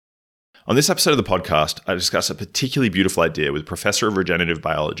On this episode of the podcast, I discuss a particularly beautiful idea with Professor of Regenerative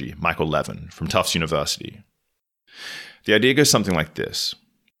Biology, Michael Levin, from Tufts University. The idea goes something like this.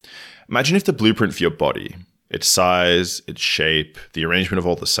 Imagine if the blueprint for your body, its size, its shape, the arrangement of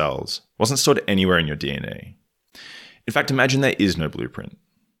all the cells, wasn't stored anywhere in your DNA. In fact, imagine there is no blueprint.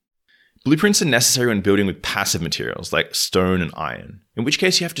 Blueprints are necessary when building with passive materials like stone and iron, in which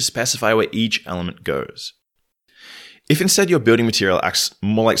case you have to specify where each element goes. If instead your building material acts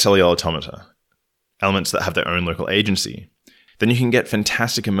more like cellular automata, elements that have their own local agency, then you can get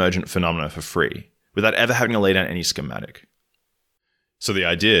fantastic emergent phenomena for free, without ever having to lay down any schematic. So the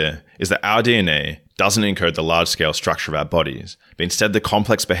idea is that our DNA doesn't encode the large-scale structure of our bodies, but instead the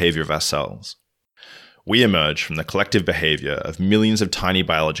complex behavior of our cells. We emerge from the collective behavior of millions of tiny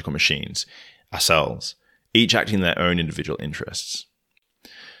biological machines, our cells, each acting in their own individual interests.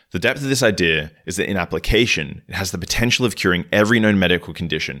 The depth of this idea is that in application, it has the potential of curing every known medical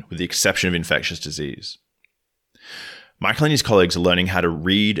condition with the exception of infectious disease. Michael and his colleagues are learning how to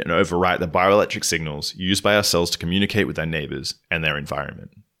read and overwrite the bioelectric signals used by our cells to communicate with their neighbors and their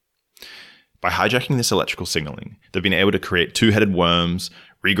environment. By hijacking this electrical signaling, they've been able to create two-headed worms,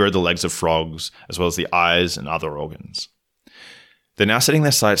 regrow the legs of frogs, as well as the eyes and other organs. They're now setting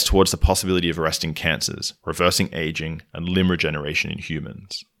their sights towards the possibility of arresting cancers, reversing aging, and limb regeneration in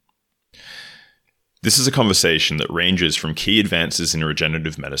humans. This is a conversation that ranges from key advances in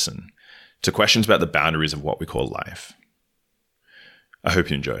regenerative medicine to questions about the boundaries of what we call life. I hope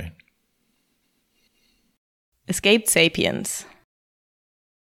you enjoy. Escaped Sapiens.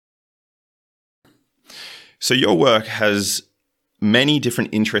 So your work has many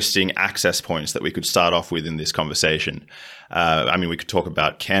different interesting access points that we could start off with in this conversation. We could talk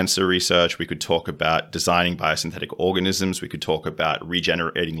about cancer research, we could talk about designing biosynthetic organisms, we could talk about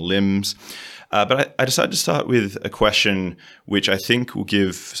regenerating limbs. But I decided to start with a question which I think will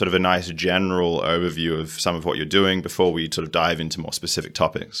give sort of a nice general overview of some of what you're doing before we sort of dive into more specific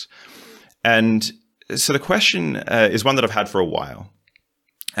topics. And so the question is one that I've had for a while.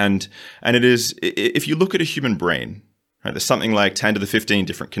 And it is, if you look at a human brain, right, there's something like 10 to the 15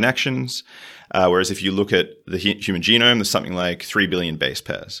 different connections, whereas if you look at the human genome, there's something like 3 billion base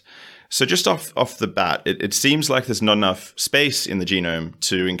pairs. So just off the bat, it seems like there's not enough space in the genome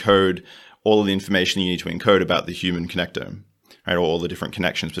to encode all of the information you need to encode about the human connectome, right, or all the different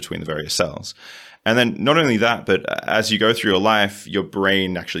connections between the various cells. And then not only that, but as you go through your life, your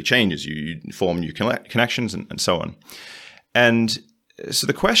brain actually changes. You form new connections and so on. And so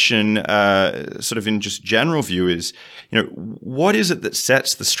the question, sort of in just general view is, what is it that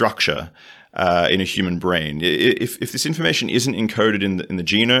sets the structure in a human brain? If this information isn't encoded in the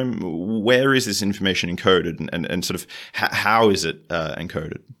genome, where is this information encoded, and sort of how is it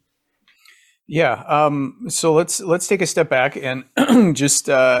encoded? Yeah. So let's take a step back and just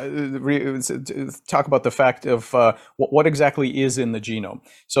talk about the fact of what exactly is in the genome.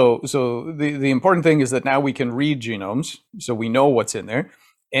 So the important thing is that now we can read genomes, so we know what's in there.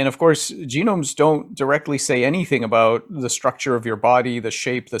 And of course, genomes don't directly say anything about the structure of your body, the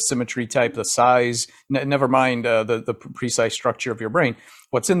shape, the symmetry type, the size, never mind the precise structure of your brain.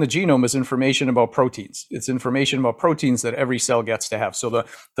 What's in the genome is information about proteins. It's information about proteins that every cell gets to have. So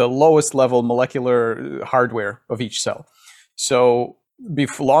the lowest level molecular hardware of each cell. So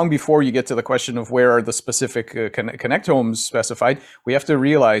long before you get to the question of where are the specific connectomes specified, we have to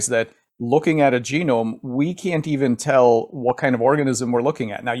realize that looking at a genome, we can't even tell what kind of organism we're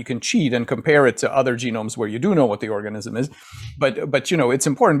looking at. Now you can cheat and compare it to other genomes where you do know what the organism is, but it's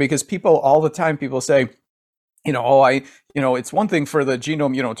important because people all the time say, it's one thing for the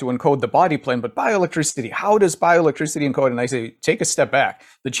genome, to encode the body plan, but bioelectricity, how does bioelectricity encode? And I say, take a step back.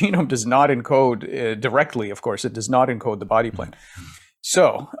 The genome does not encode directly, of course, it does not encode the body plan.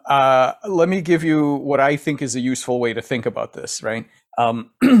 So let me give you what I think is a useful way to think about this, right?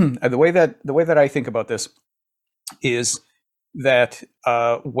 The way that I think about this is that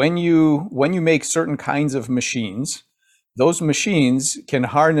when you make certain kinds of machines, those machines can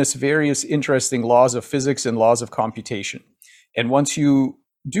harness various interesting laws of physics and laws of computation. And once you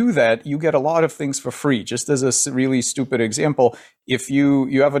do that, you get a lot of things for free. Just as a really stupid example, if you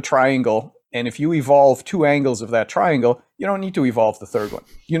have a triangle, and if you evolve two angles of that triangle, you don't need to evolve the third one.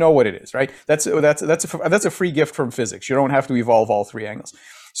 You know what it is, right? That's a free gift from physics. You don't have to evolve all three angles.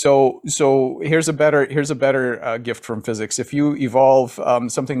 So here's a better gift from physics. If you evolve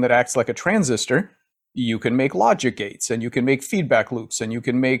something that acts like a transistor, you can make logic gates, and you can make feedback loops, and you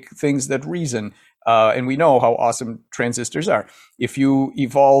can make things that reason. And we know how awesome transistors are. If you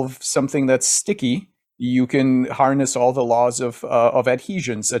evolve something that's sticky, You can harness all the laws of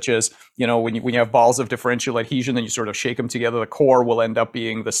adhesion, such as, when you have balls of differential adhesion, then you sort of shake them together. The core will end up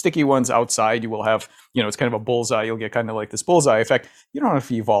being the sticky ones. Outside, you will have, it's kind of a bullseye. You'll get kind of like this bullseye effect. You don't have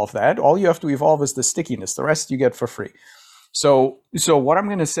to evolve that. All you have to evolve is the stickiness. The rest you get for free. So what I'm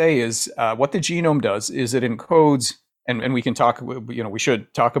going to say is what the genome does is it encodes, and we can talk, we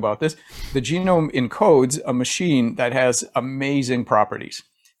should talk about this. The genome encodes a machine that has amazing properties.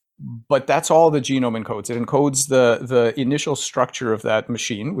 But that's all the genome encodes. It encodes the initial structure of that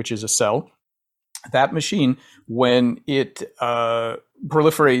machine, which is a cell. That machine, when it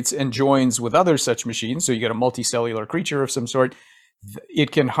proliferates and joins with other such machines, so you get a multicellular creature of some sort, it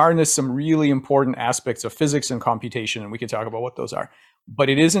can harness some really important aspects of physics and computation, and we can talk about what those are. But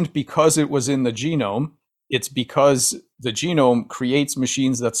it isn't because it was in the genome. It's because the genome creates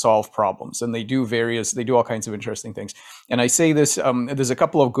machines that solve problems, and they do all kinds of interesting things. And I say this, there's a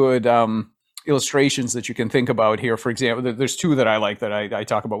couple of good illustrations that you can think about here. For example, there's two that I like that I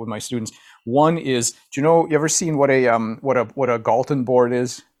talk about with my students. One is, you ever seen what a Galton board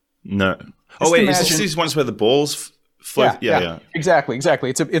is? No. Is this these ones where the balls float? Yeah. Exactly.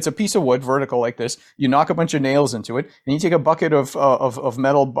 It's a piece of wood, vertical like this. You knock a bunch of nails into it, and you take a bucket of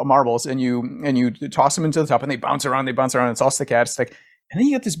metal marbles, and you toss them into the top, and they bounce around. It's all stochastic, and then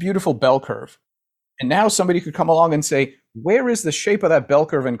you get this beautiful bell curve. And now somebody could come along and say, where is the shape of that bell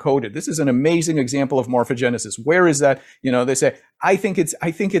curve encoded? This is an amazing example of morphogenesis. Where is that? They say, I think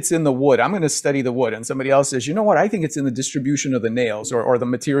it's in the wood. I'm going to study the wood. And somebody else says, you know what? I think it's in the distribution of the nails or the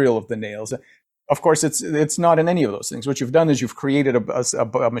material of the nails. Of course, it's not in any of those things. What you've done is you've created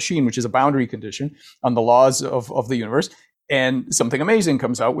a machine, which is a boundary condition on the laws of the universe, and something amazing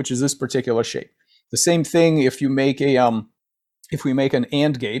comes out, which is this particular shape. The same thing if we make an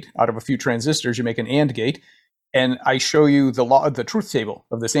AND gate out of a few transistors, you make an AND gate, and I show you the truth table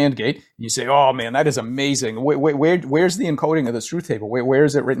of this AND gate. You say, "Oh man, that is amazing. Where's the encoding of this truth table? Where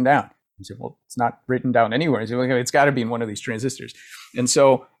is it written down?" You say, "Well, it's not written down anywhere." You say, "Well, it's got to be in one of these transistors." And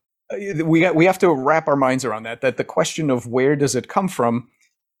so we have to wrap our minds around that the question of where does it come from,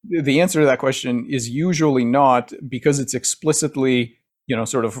 the answer to that question is usually not because it's explicitly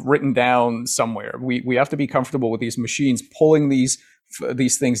sort of written down somewhere. We have to be comfortable with these machines pulling these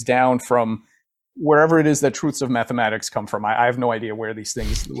things down from wherever it is that truths of mathematics come from. I have no idea where these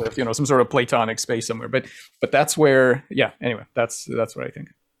things live, some sort of Platonic space somewhere, but that's where, anyway, that's what I think.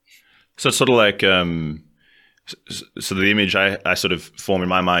 So it's sort of like, so the image I sort of form in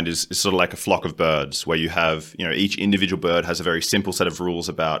my mind is sort of like a flock of birds where you have, each individual bird has a very simple set of rules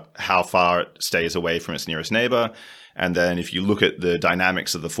about how far it stays away from its nearest neighbor. And then if you look at the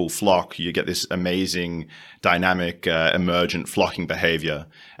dynamics of the full flock, you get this amazing dynamic emergent flocking behavior.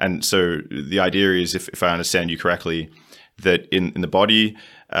 And so the idea is, if I understand you correctly, that in the body,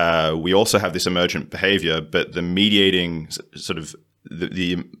 we also have this emergent behavior, but the mediating sort of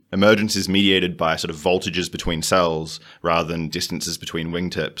the emergence is mediated by sort of voltages between cells rather than distances between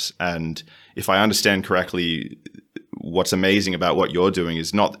wingtips. And if I understand correctly, what's amazing about what you're doing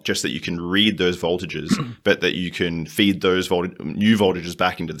is not just that you can read those voltages, but that you can feed those new voltages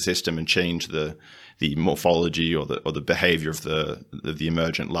back into the system and change the morphology or the behavior of the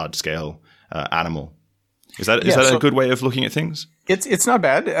emergent large scale animal. Is that a good way of looking at things? It's not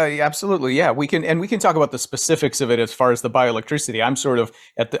bad. Absolutely. Yeah. We can talk about the specifics of it as far as the bioelectricity. I'm sort of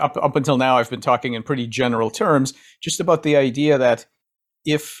up until now, I've been talking in pretty general terms, just about the idea that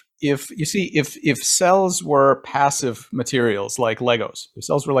if cells were passive materials like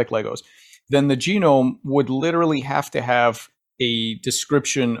Legos, then the genome would literally have to have a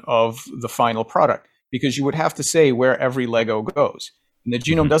description of the final product, because you would have to say where every Lego goes. And the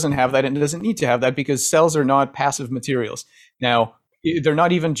genome doesn't have that, and it doesn't need to have that because cells are not passive materials. Now, they're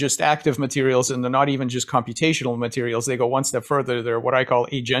not even just active materials, and they're not even just computational materials. They go one step further. They're what I call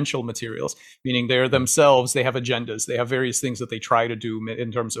agential materials, meaning they're themselves, they have agendas. They have various things that they try to do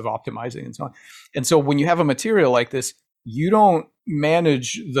in terms of optimizing and so on. And so when you have a material like this, you don't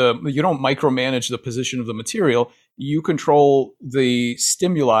micromanage the position of the material. You control the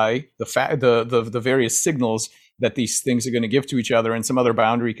stimuli, the various signals that these things are going to give to each other and some other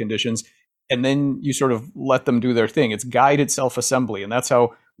boundary conditions. And then you sort of let them do their thing. It's guided self-assembly. And that's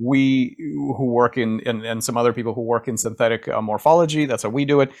how we who work and some other people who work in synthetic morphology, that's how we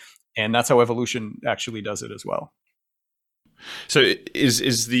do it. And that's how evolution actually does it as well. So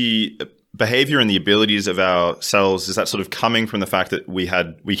is the behavior and the abilities of our cells, is that sort of coming from the fact that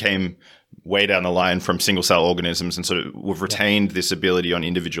we came way down the line from single cell organisms and sort of we've retained this ability on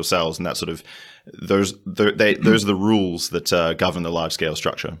individual cells, and that sort of those are the rules that govern the large scale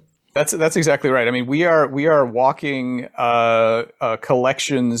structure? That's exactly right. I mean, we are walking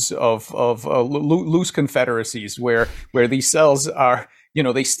collections of loose confederacies where these cells are,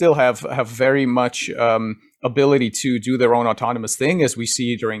 they still have very much ability to do their own autonomous thing, as we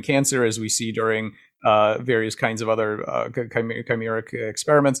see during cancer, as we see during various kinds of other chimeric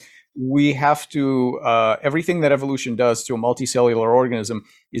experiments. We have to everything that evolution does to a multicellular organism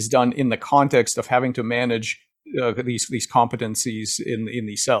is done in the context of having to manage these competencies in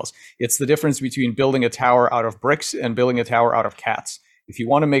these cells. It's the difference between building a tower out of bricks and building a tower out of cats. If you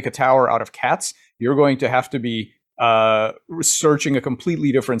want to make a tower out of cats, you're going to have to be searching a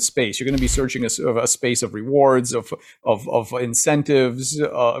completely different space. You're going to be searching a space of rewards, of incentives,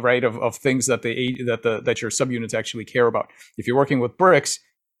 right? Of things that that your subunits actually care about. If you're working with bricks,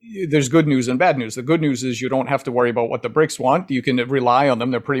 there's good news and bad news. The good news is you don't have to worry about what the bricks want. You can rely on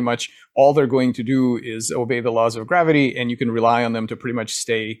them. They're pretty much, all they're going to do is obey the laws of gravity, and you can rely on them to pretty much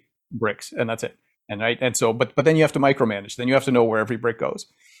stay bricks, and that's it. And so, but then you have to micromanage. Then you have to know where every brick goes.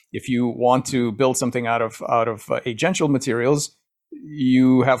 If you want to build something out of agential materials,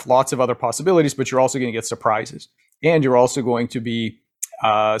 you have lots of other possibilities, but you're also going to get surprises, and you're also going to be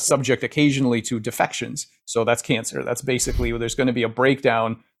subject occasionally to defections. So that's cancer. That's basically, there's going to be a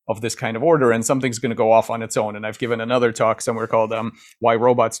breakdown of this kind of order, and something's going to go off on its own. And I've given another talk somewhere called "Why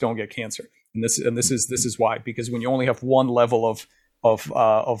Robots Don't Get Cancer," and this is why. Because when you only have one level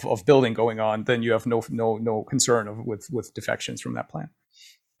of building going on, then you have no concern with defections from that plan.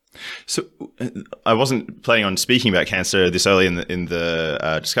 So I wasn't planning on speaking about cancer this early in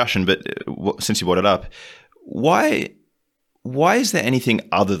the discussion, but since you brought it up, why is there anything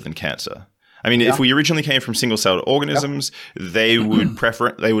other than cancer? I mean, if we originally came from single-celled organisms, they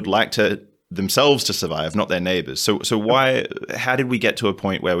would like to themselves to survive, not their neighbors. So why? How did we get to a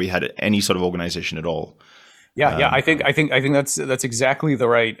point where we had any sort of organization at all? I think that's exactly the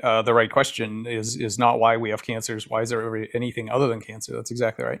right question. Is not why we have cancers. Why is there anything other than cancer? That's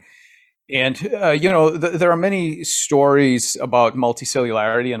exactly right. And there are many stories about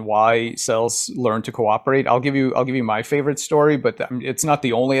multicellularity and why cells learn to cooperate. I'll give you my favorite story, but it's not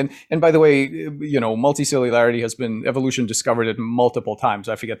the only. And by the way, multicellularity has been, evolution discovered it multiple times.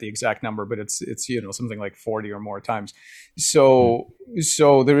 I forget the exact number, but it's something like 40 or more times. So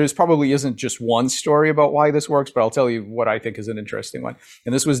there probably isn't just one story about why this works, but I'll tell you what I think is an interesting one.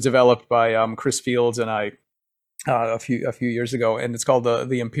 And this was developed by Chris Fields and I a few years ago, and it's called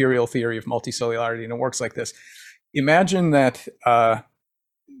the imperial theory of multicellularity, and it works like this. Imagine that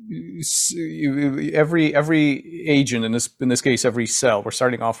every agent, in this case every cell, we're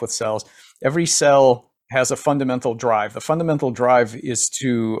starting off with cells, every cell has a fundamental drive. The fundamental drive is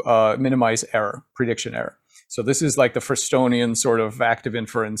to minimize error, prediction error. So this is like the Firstonian sort of active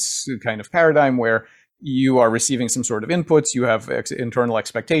inference kind of paradigm, where you are receiving some sort of inputs, you have internal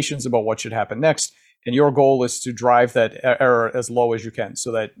expectations about what should happen next, and your goal is to drive that error as low as you can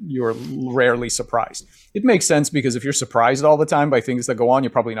so that you're rarely surprised. It makes sense, because if you're surprised all the time by things that go on, you're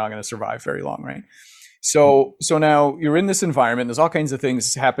probably not going to survive very long, right? So now you're in this environment. There's all kinds of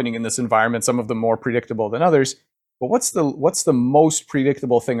things happening in this environment, some of them more predictable than others. But what's the most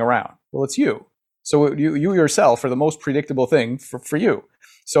predictable thing around? Well, it's you. So you yourself are the most predictable thing for you.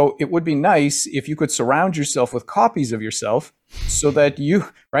 So it would be nice if you could surround yourself with copies of yourself so that you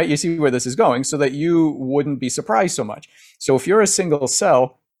see where this is going, so that you wouldn't be surprised so much. So if you're a single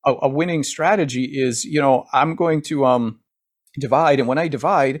cell, a winning strategy is, I'm going to divide. And when I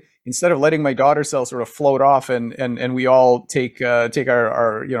divide, instead of letting my daughter cell sort of float off and we all take our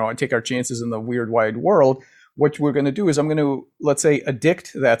chances in the weird wide world, what we're going to do is I'm going to, let's say,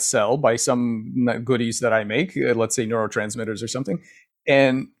 addict that cell by some goodies that I make, let's say neurotransmitters or something.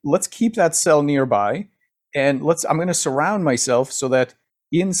 And let's keep that cell nearby, and I'm going to surround myself so that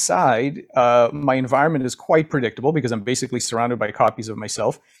inside my environment is quite predictable, because I'm basically surrounded by copies of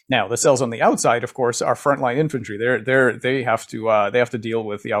myself. Now, the cells on the outside, of course, are frontline infantry. They have to deal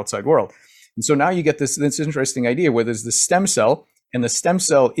with the outside world. And so now you get this interesting idea where there's the stem cell, and the stem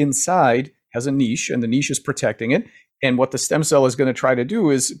cell inside has a niche, and the niche is protecting it. And what the stem cell is going to try to do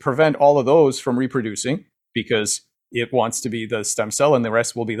is prevent all of those from reproducing, because it wants to be the stem cell, and the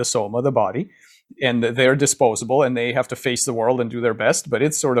rest will be the soma, the body, and they're disposable, and they have to face the world and do their best. But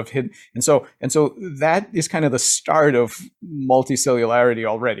it's sort of hidden, and so that is kind of the start of multicellularity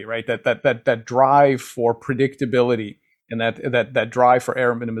already, right? That drive for predictability and that drive for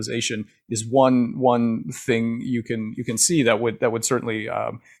error minimization is one thing you can see that would certainly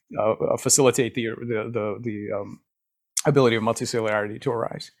facilitate the ability of multicellularity to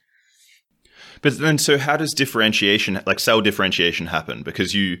arise. But then, so how does differentiation, like cell differentiation, happen?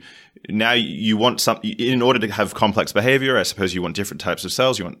 Because you want something in order to have complex behavior. I suppose you want different types of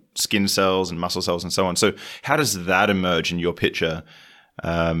cells. You want skin cells and muscle cells and so on. So how does that emerge in your picture,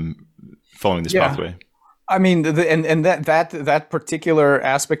 following this pathway? I mean, that particular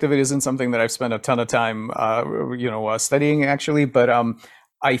aspect of it isn't something that I've spent a ton of time, studying actually. But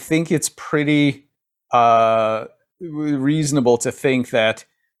I think it's pretty reasonable to think that,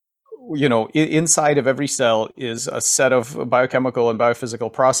 inside of every cell is a set of biochemical and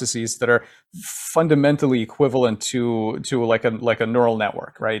biophysical processes that are fundamentally equivalent to like a neural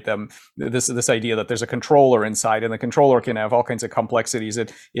network, right? This idea that there's a controller inside, and the controller can have all kinds of complexities.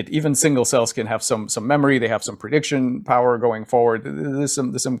 It even single cells can have some memory. They have some prediction power going forward. There's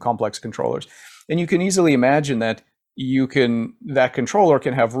some complex controllers, and you can easily imagine that that controller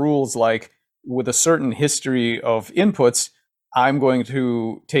can have rules like, with a certain history of inputs, I'm going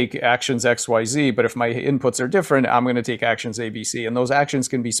to take actions X, Y, Z, but if my inputs are different, I'm going to take actions A, B, C. And those actions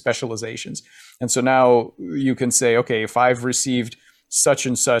can be specializations. And so now you can say, okay, if I've received such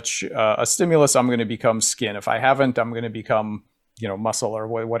and such a stimulus, I'm going to become skin. If I haven't, I'm going to become, muscle or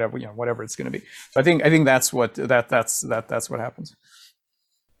whatever it's going to be. So I think that's what that's what happens.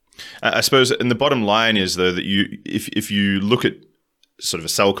 I suppose, and the bottom line is though that if you look at sort of a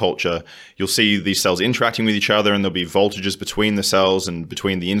cell culture, you'll see these cells interacting with each other, and there'll be voltages between the cells and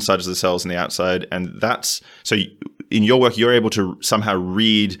between the insides of the cells and the outside. And so in your work, you're able to somehow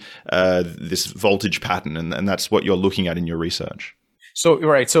read this voltage pattern, and that's what you're looking at in your research. So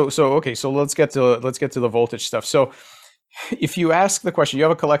right. So okay. So let's get to the voltage stuff. So if you ask the question, you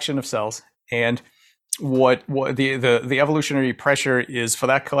have a collection of cells, and what the evolutionary pressure is for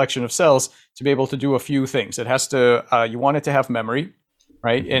that collection of cells to be able to do a few things. It has to you want it to have memory,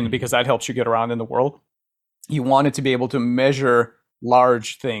 right? And because that helps you get around in the world. You want it to be able to measure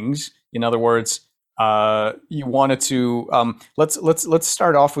large things. In other words, you want it to let's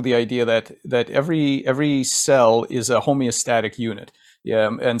start off with the idea that every cell is a homeostatic unit.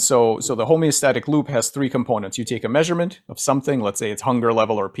 Yeah, and so the homeostatic loop has three components. You take a measurement of something, let's say it's hunger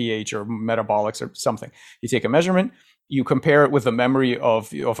level or pH or metabolics or something. You take a measurement, you compare it with the memory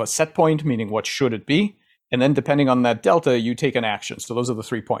of a set point, meaning what should it be, and then depending on that delta, you take an action. So those are the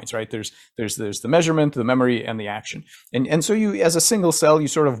 3 points, right? There's the measurement, the memory, and the action. And so you, as a single cell, you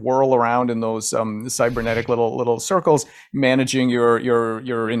sort of whirl around in those cybernetic little circles, managing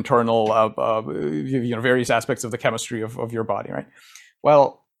your internal various aspects of the chemistry of your body, right?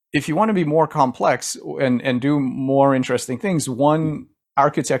 Well, if you want to be more complex and do more interesting things, one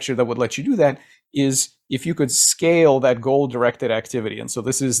architecture that would let you do that is if you could scale that goal-directed activity. And so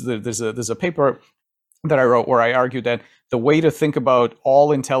there's a paper that I wrote where I argued that the way to think about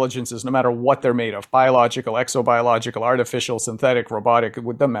all intelligences, no matter what they're made of, biological, exobiological, artificial, synthetic, robotic, it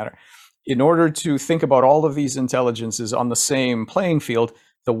doesn't matter. In order to think about all of these intelligences on the same playing field,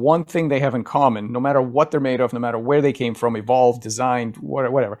 the one thing they have in common, no matter what they're made of, no matter where they came from, evolved, designed,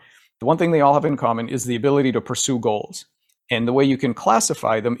 whatever, the one thing they all have in common is the ability to pursue goals. And the way you can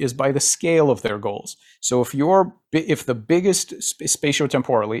classify them is by the scale of their goals. So if the biggest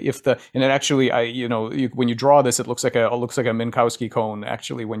spatiotemporally, and it actually, when you draw this, it looks like a Minkowski cone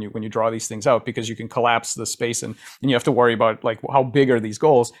actually when you draw these things out, because you can collapse the space and you have to worry about like how big are these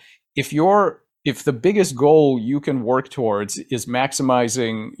goals. If the biggest goal you can work towards is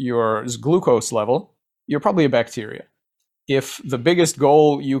maximizing your glucose level, you're probably a bacteria. If the biggest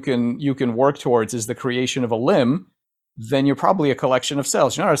goal you can work towards is the creation of a limb, then you're probably a collection of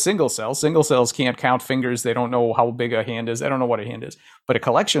cells. You're not a single cell. Single cells can't count fingers. They don't know how big a hand is. They don't know what a hand is. But a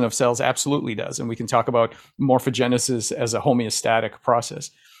collection of cells absolutely does. And we can talk about morphogenesis as a homeostatic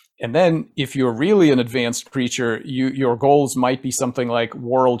process. And then if you're really an advanced creature, your goals might be something like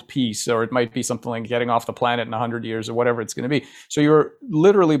world peace, or it might be something like getting off the planet in 100 years or whatever it's going to be. So you're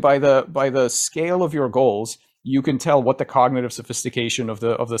literally by the scale of your goals, you can tell what the cognitive sophistication of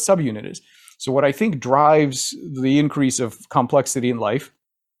the subunit is. So what I think drives the increase of complexity in life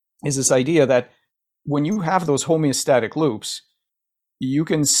is this idea that when you have those homeostatic loops, you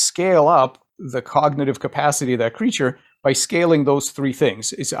can scale up the cognitive capacity of that creature by scaling those three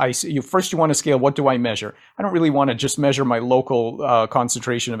things. First, you want to scale, what do I measure? I don't really want to just measure my local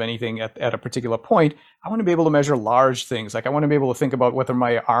concentration of anything at a particular point. I want to be able to measure large things. Like I want to be able to think about whether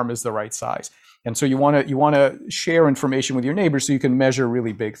my arm is the right size. And so you want to share information with your neighbors so you can measure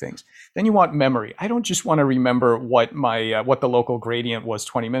really big things. Then you want memory. I don't just want to remember what the local gradient was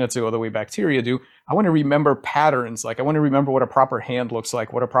 20 minutes ago, the way bacteria do. I want to remember patterns. Like I want to remember what a proper hand looks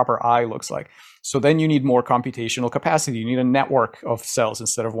like, what a proper eye looks like. So then you need more computational capacity. You need a network of cells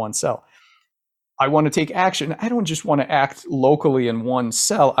instead of one cell. I want to take action. I don't just want to act locally in one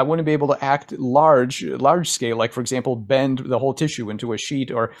cell. I want to be able to act large scale, like for example, bend the whole tissue into a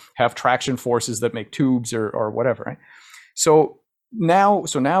sheet, or have traction forces that make tubes, or whatever. Right? So now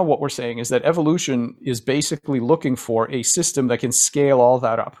what we're saying is that evolution is basically looking for a system that can scale all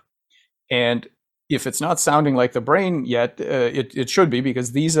that up. And if it's not sounding like the brain yet, it should be,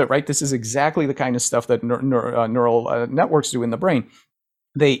 because these are right. This is exactly the kind of stuff that neural networks do in the brain.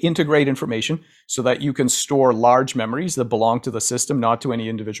 They integrate information so that you can store large memories that belong to the system, not to any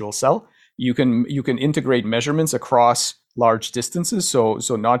individual cell. You can integrate measurements across large distances, so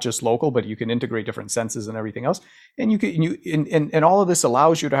not just local, but you can integrate different senses and everything else. And and all of this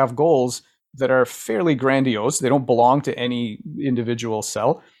allows you to have goals that are fairly grandiose. They don't belong to any individual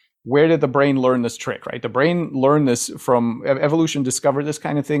cell. Where did the brain learn this trick, right? The brain learned this from evolution, discovered this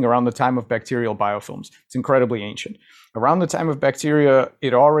kind of thing around the time of bacterial biofilms. It's incredibly ancient. Around the time of bacteria,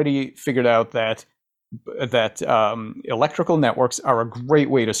 it already figured out that electrical networks are a great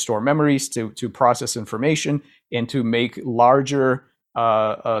way to store memories, to process information, and to make larger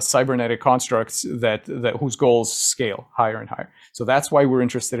cybernetic constructs that whose goals scale higher and higher. So that's why we're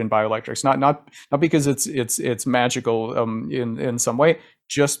interested in bioelectrics, not because it's magical in some way,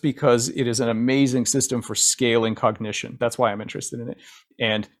 just because it is an amazing system for scaling cognition. That's why I'm interested in it.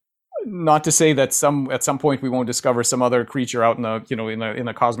 And not to say that at some point we won't discover some other creature out in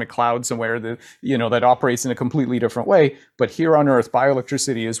the cosmic cloud somewhere that operates in a completely different way. But here on Earth,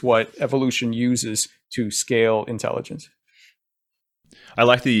 bioelectricity is what evolution uses to scale intelligence. I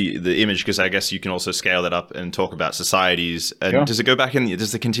like the image, because I guess you can also scale that up and talk about societies. And yeah. Does it go back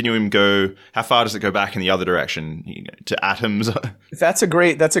does the continuum go, how far does it go back in the other direction, to atoms? That's a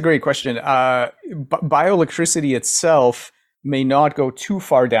great question. Bioelectricity itself may not go too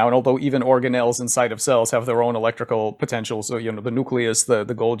far down, although even organelles inside of cells have their own electrical potential. So, the nucleus, the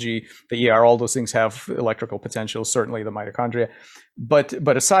Golgi, the ER, all those things have electrical potential, certainly the mitochondria. But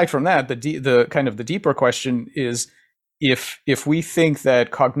aside from that, the kind of the deeper question is, if we think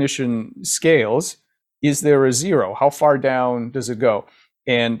that cognition scales, is there a zero? How far down does it go?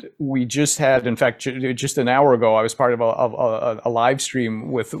 And we just had, in fact, just an hour ago, I was part of a live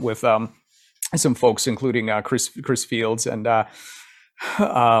stream with some folks, including Chris Fields and other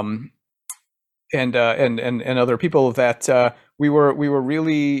people, that we were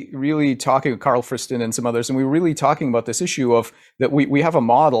really talking, Carl Friston and some others, and we were really talking about this issue of that we have a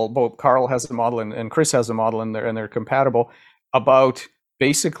model, both Carl has a model and Chris has a model, and they're compatible, about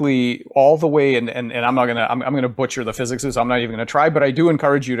basically all the way, and I'm gonna butcher the physics, so I'm not even gonna try, but I do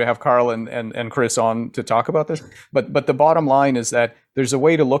encourage you to have Carl and Chris on to talk about this. But the bottom line is that there's a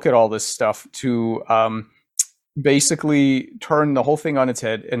way to look at all this stuff to basically turn the whole thing on its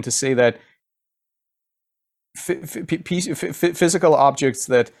head, and to say that physical objects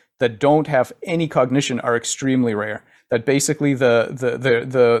that don't have any cognition are extremely rare. That basically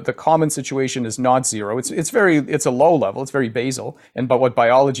the common situation is not zero. It's a low level. It's very basal. But what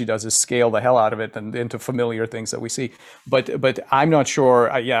biology does is scale the hell out of it and into familiar things that we see. But I'm not sure.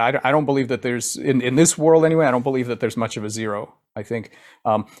 I don't believe that there's in this world anyway. I don't believe that there's much of a zero. I think,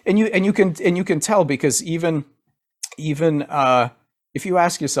 and you can tell, because even if you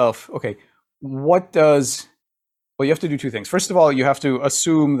ask yourself, okay, what does Well, you have to do two things. First of all, you have to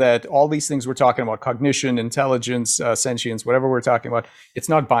assume that all these things we're talking about, cognition, intelligence, sentience, whatever we're talking about, it's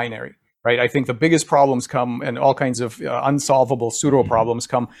not binary, right? I think the biggest problems come, and all kinds of unsolvable pseudo problems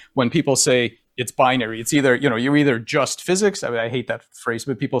come, when people say it's binary. It's either, you're either just physics. I hate that phrase,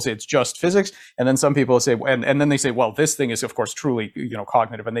 but people say it's just physics. And then some people say, and then they say, well, this thing is of course truly,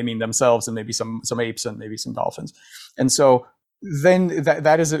 cognitive, and they mean themselves and maybe some apes and maybe some dolphins. And so then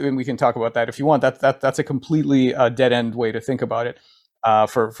that is, and we can talk about that if you want. That's a completely dead end way to think about it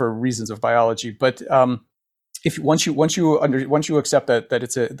for reasons of biology. But if once you accept that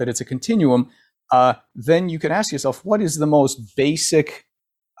it's a continuum, then you can ask yourself, what is the most basic,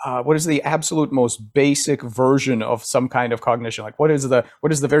 what is the absolute most basic version of some kind of cognition? Like what is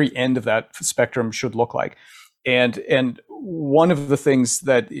the very end of that spectrum should look like? And one of the things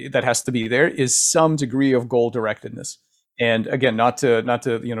that has to be there is some degree of goal directedness. And again, not to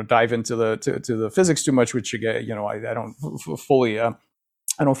dive into the physics too much, which again, I don't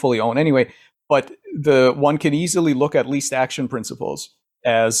fully own anyway. But one can easily look at least action principles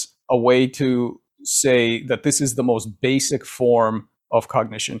as a way to say that this is the most basic form of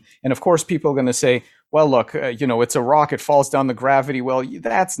cognition. And of course, people are going to say, well, look, it's a rock, it falls down the gravity. Well,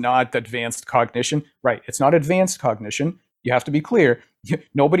 that's not advanced cognition, right? It's not advanced cognition. You have to be clear.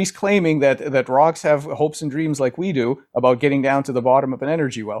 Nobody's claiming that rocks have hopes and dreams like we do about getting down to the bottom of an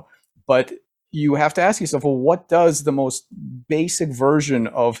energy well. But you have to ask yourself, well, what does the most basic version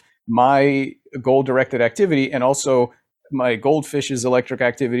of my goal-directed activity and also my goldfish's electric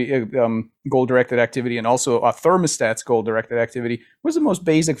activity, goal-directed activity, and also a thermostat's goal-directed activity, what does the most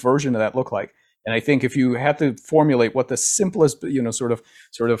basic version of that look like? And I think if you had to formulate what the simplest, sort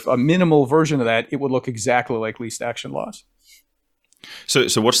of a minimal version of that, it would look exactly like least action laws.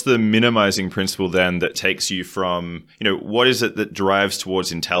 So what's the minimizing principle then that takes you from, what is it that drives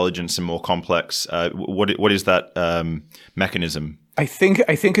towards intelligence and more complex? What is that mechanism? I think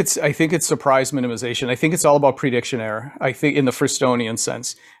it's surprise minimization. I think it's all about prediction error. I think in the Fristonian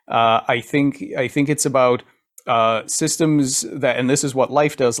sense, I think it's about systems that, and this is what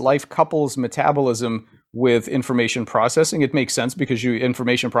life does. Life couples metabolism with information processing. It makes sense because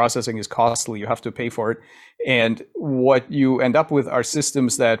information processing is costly. You have to pay for it. And what you end up with are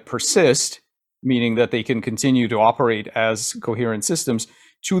systems that persist, meaning that they can continue to operate as coherent systems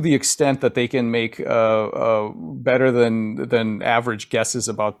to the extent that they can make better than average guesses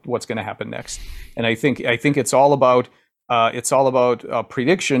about what's going to happen next. And I think it's all about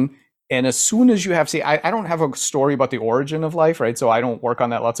prediction. And as soon as you have, I don't have a story about the origin of life, right? So I don't work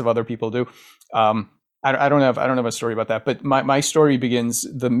on that. Lots of other people do. I don't have a story about that. But my story begins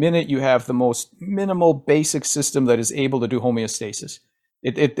the minute you have the most minimal basic system that is able to do homeostasis.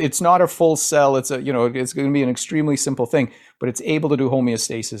 It's not a full cell. It's it's going to be an extremely simple thing, but it's able to do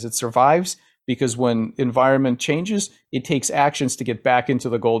homeostasis. It survives because when environment changes, it takes actions to get back into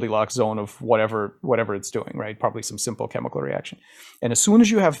the Goldilocks zone of whatever it's doing, right? Probably some simple chemical reaction. And as soon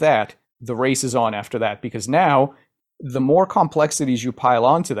as you have that, the race is on after that, because now the more complexities you pile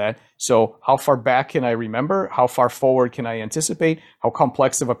onto that. So how far back can I remember? How far forward can I anticipate? How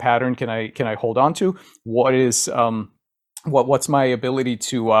complex of a pattern can I hold on to? What is what's my ability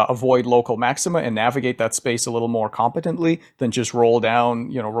to avoid local maxima and navigate that space a little more competently than just roll down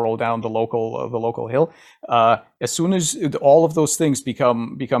the local hill? As soon as all of those things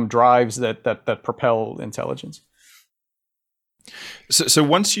become drives that propel intelligence. So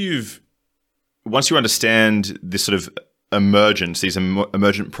once you understand this sort of emergence, these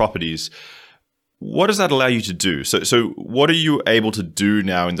emergent properties, what does that allow you to do? So what are you able to do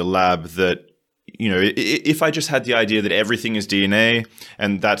now in the lab that, if I just had the idea that everything is DNA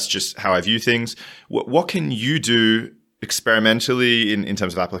and that's just how I view things, what can you do experimentally in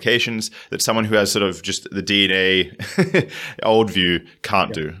terms of applications that someone who has sort of just the DNA old view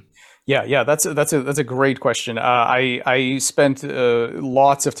can't do? Yeah, that's a great question. I spent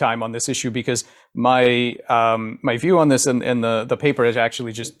lots of time on this issue because my view on this and the paper is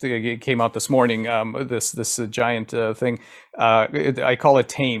actually just came out this morning. This giant thing. I call it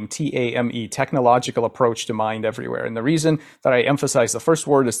TAME, TAME, technological approach to mind everywhere. And the reason that I emphasize the first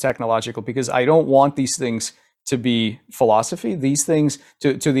word is technological because I don't want these things to be philosophy. These things,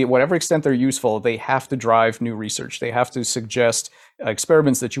 to the whatever extent they're useful, they have to drive new research. They have to suggest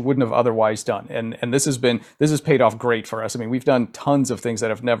experiments that you wouldn't have otherwise done. And this has paid off great for us. I mean, we've done tons of things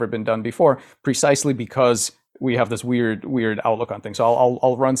that have never been done before, precisely because we have this weird outlook on things. So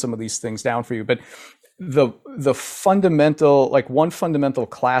I'll run some of these things down for you. But the fundamental, one fundamental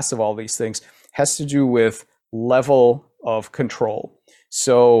class of all these things has to do with level of control.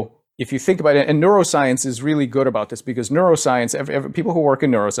 So if you think about it, and neuroscience is really good about this because neuroscience, people who work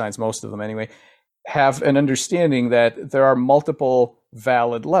in neuroscience, most of them anyway, have an understanding that there are multiple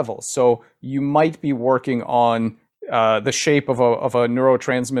valid levels. So you might be working on the shape of a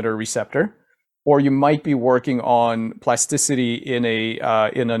neurotransmitter receptor, or you might be working on plasticity in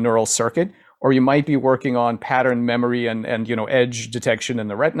a neural circuit, or you might be working on pattern memory and edge detection in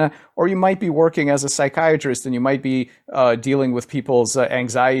the retina, or you might be working as a psychiatrist and you might be dealing with people's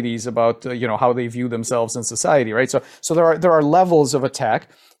anxieties about how they view themselves in society, right? So there are levels of attack,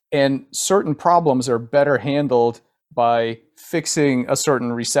 and certain problems are better handled by fixing a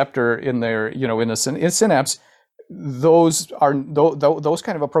certain receptor in their in a synapse. Those kind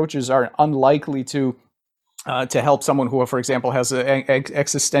of approaches are unlikely to help someone who, for example, has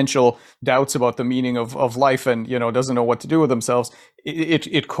existential doubts about the meaning of life and doesn't know what to do with themselves.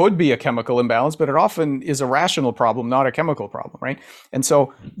 It could be a chemical imbalance, but it often is a rational problem, not a chemical problem, right? And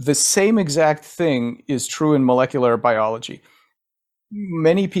so the same exact thing is true in molecular biology.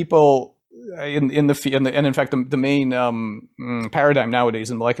 Many people in the field, and in fact, the main paradigm nowadays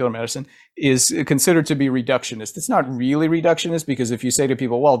in molecular medicine is considered to be reductionist. It's not really reductionist because if you say to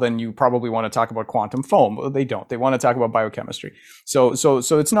people, well, then you probably want to talk about quantum foam. Well, they don't. They want to talk about biochemistry. So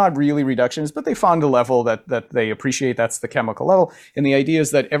it's not really reductionist, but they found a level that they appreciate. That's the chemical level, and the idea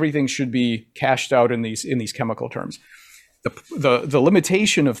is that everything should be cashed out in these chemical terms. The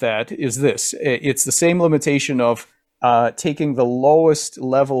limitation of that is this. It's the same limitation of taking the lowest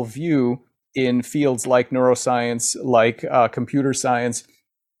level view in fields like neuroscience, like computer science,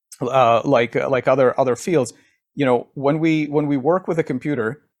 like other fields. When we work with a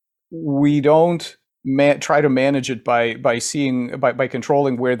computer, we don't try to manage it by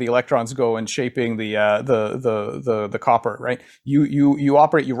controlling where the electrons go and shaping the copper, right?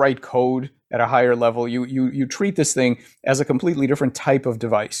 You write code at a higher level. You treat this thing as a completely different type of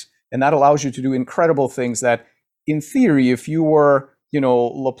device, and that allows you to do incredible things that, in theory, if you were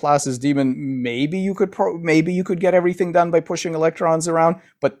Laplace's demon, maybe you could get everything done by pushing electrons around,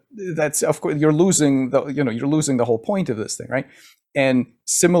 but that's, of course, you're losing the whole point of this thing, right? And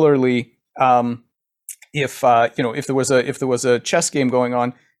similarly, if there was a chess game going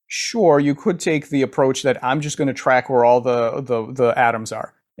on, sure, you could take the approach that I'm just going to track where all the atoms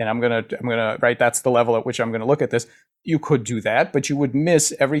are, and I'm gonna right, that's the level at which I'm going to look at this. You could do that, but you would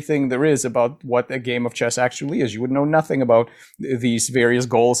miss everything there is about what a game of chess actually is. You would know nothing about these various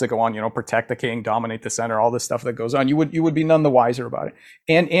goals that go on, protect the king, dominate the center, all this stuff that goes on. You would be none the wiser about it.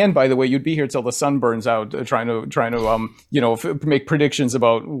 And by the way, you'd be here till the sun burns out, trying to make predictions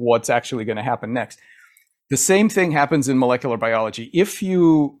about what's actually going to happen next. The same thing happens in molecular biology. If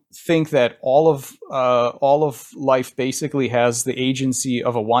you think that all of life basically has the agency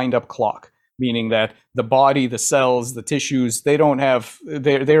of a wind-up clock, meaning that the body, the cells, the tissues, they don't have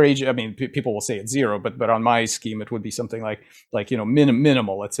their age. I mean, people will say it's zero, but on my scheme, it would be something like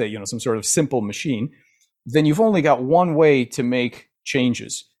minimal. Let's say some sort of simple machine. Then you've only got one way to make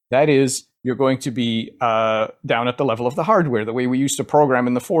changes. That is, you're going to be down at the level of the hardware, the way we used to program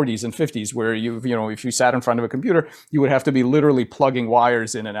in the 40s and 50s, where if you sat in front of a computer, you would have to be literally plugging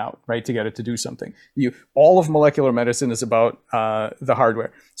wires in and out, right, to get it to do something. All of molecular medicine is about the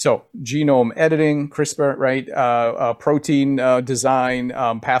hardware. So genome editing, CRISPR, right, protein design,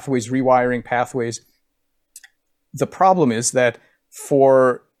 pathways, rewiring pathways. The problem is that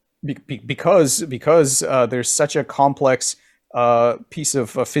because there's such a complex piece of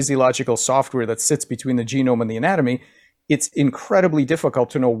physiological software that sits between the genome and the anatomy, it's incredibly difficult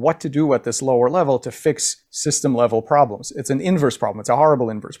to know what to do at this lower level to fix system level problems. It's an inverse problem. It's a horrible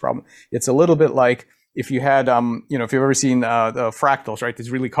inverse problem. It's a little bit like if you had, if you've ever seen the fractals, right?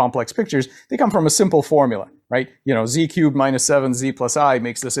 These really complex pictures, they come from a simple formula, right? Z cubed minus 7z plus I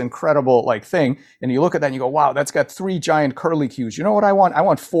makes this incredible thing. And you look at that and you go, wow, that's got 3 giant curlicues. You know what I want? I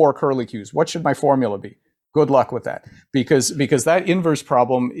want 4 curlicues. What should my formula be? Good luck with that, because that inverse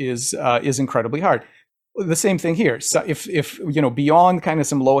problem is incredibly hard. The same thing here. So if beyond kind of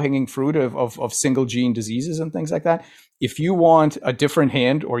some low-hanging fruit of single gene diseases and things like that, if you want a different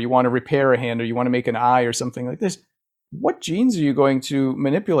hand, or you want to repair a hand, or you want to make an eye or something like this, what genes are you going to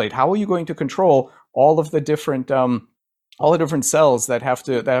manipulate? How are you going to control all of the different cells that have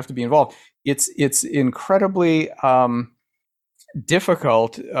to be involved? It's incredibly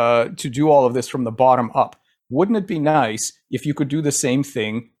difficult to do all of this from the bottom up. Wouldn't it be nice if you could do the same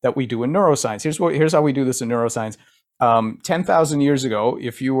thing that we do in neuroscience? Here's how we do this in neuroscience. 10,000 years ago,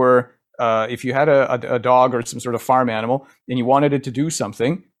 if you had a dog or some sort of farm animal and you wanted it to do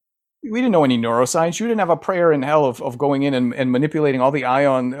something, we didn't know any neuroscience. You didn't have a prayer in hell of going in and manipulating all the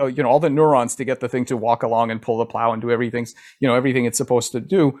all the neurons to get the thing to walk along and pull the plow and do everything it's supposed to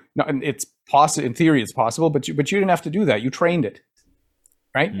do. No, and it's possible in theory, it's possible, but you didn't have to do that. You trained it.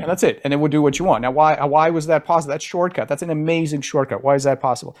 Right? And that's it. And it would do what you want. Now, why was that possible? That shortcut, that's an amazing shortcut. Why is that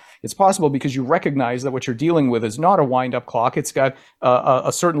possible? It's possible because you recognize that what you're dealing with is not a wind-up clock. It's got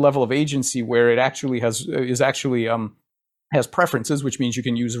a certain level of agency where it actually has preferences, which means you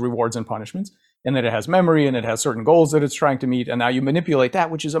can use rewards and punishments, and that it has memory and it has certain goals that it's trying to meet. And now you manipulate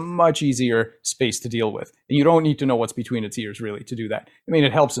that, which is a much easier space to deal with. And you don't need to know what's between its ears really to do that. I mean,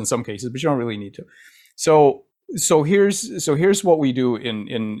 it helps in some cases, but you don't really need to. So here's what we do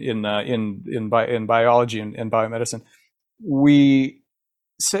in biology and biomedicine. We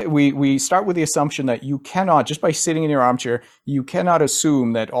start with the assumption that you cannot, just by sitting in your armchair, you cannot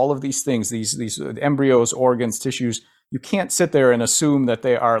assume that all of these things, these embryos, organs, tissues, you can't sit there and assume that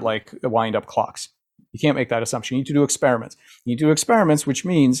they are like wind-up clocks. You can't make that assumption. You need to do experiments. You need to do experiments, which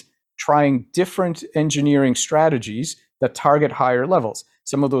means trying different engineering strategies that target higher levels.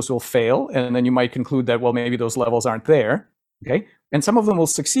 Some of those will fail, and then you might conclude that, well, maybe those levels aren't there, okay? And some of them will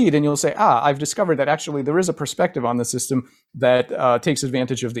succeed, and you'll say, I've discovered that actually there is a perspective on the system that takes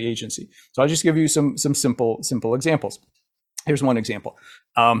advantage of the agency. So I'll just give you some simple examples. Here's one example.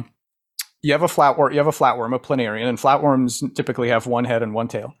 You have a flatworm, a planarian, and flatworms typically have one head and one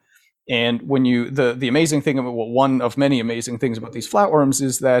tail. And when the amazing thing, one of many amazing things about these flatworms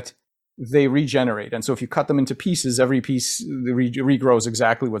is that they regenerate. And so if you cut them into pieces, every piece regrows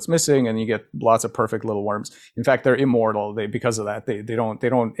exactly what's missing, and you get lots of perfect little worms. In fact, they're immortal. Because of that, they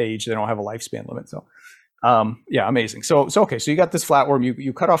don't age. They don't have a lifespan limit. So yeah, amazing. So okay, so you got this flatworm,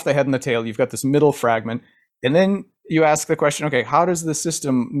 you cut off the head and the tail, you've got this middle fragment, and then you ask the question, okay, how does the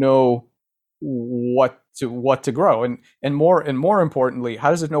system know what to grow? And more importantly, how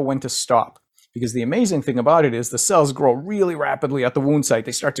does it know when to stop? Because the amazing thing about it is the cells grow really rapidly at the wound site.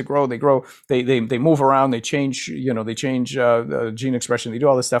 They start to grow, they move around, they change gene expression, they do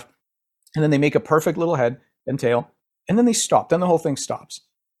all this stuff. And then they make a perfect little head and tail, and then they stop. Then the whole thing stops.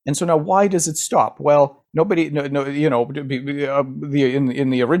 And so now, why does it stop? Well, in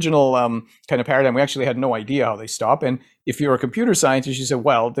the original kind of paradigm, we actually had no idea how they stop. And if you're a computer scientist, you say,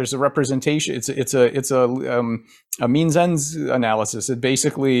 well, there's a representation. It's a means ends analysis.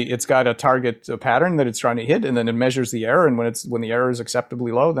 It's got a target pattern that it's trying to hit, and then it measures the error. And when the error is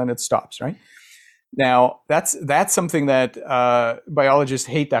acceptably low, then it stops, right? Now, that's something that biologists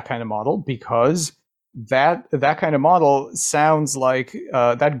hate, that kind of model, because that kind of model sounds like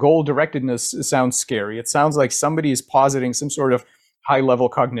that goal directedness sounds scary. It sounds like somebody is positing some sort of high level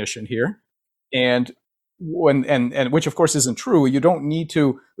cognition here, and which of course isn't true. You don't need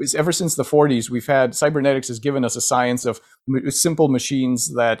to. Ever since the 40s, we've had cybernetics has given us a science of simple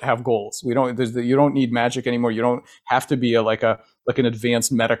machines that have goals. You don't need magic anymore. You don't have to be like an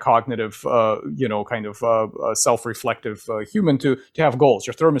advanced metacognitive, self-reflective human to have goals.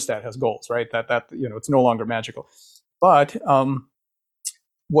 Your thermostat has goals, right? That it's no longer magical. But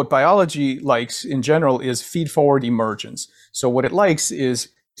what biology likes in general is feed-forward emergence. So what it likes is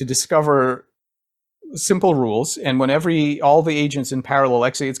to discover simple rules, and when all the agents in parallel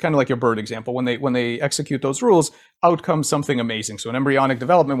execute, it's kind of like your bird example. When they execute those rules, out comes something amazing. So in embryonic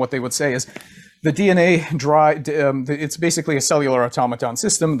development, what they would say is the DNA it's basically a cellular automaton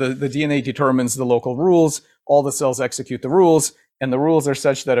system. The DNA determines the local rules. All the cells execute the rules, and the rules are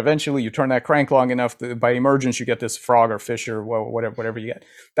such that eventually you turn that crank long enough, by emergence you get this frog or fish or whatever you get.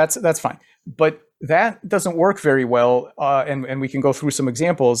 That's fine, but that doesn't work very well, and we can go through some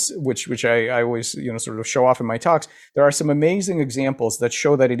examples, which I always sort of show off in my talks. There are some amazing examples that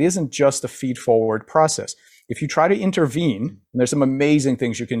show that it isn't just a feed-forward process. If you try to intervene, and there's some amazing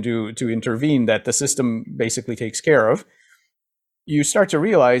things you can do to intervene that the system basically takes care of, you start to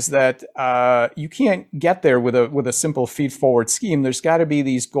realize that you can't get there with a simple feed-forward scheme. There's got to be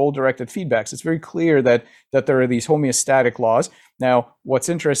these goal-directed feedbacks. It's very clear that there are these homeostatic laws. Now, what's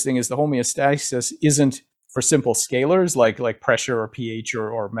interesting is the homeostasis isn't for simple scalars like pressure or pH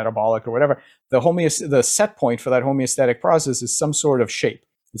or metabolic or whatever. The set point for that homeostatic process is some sort of shape.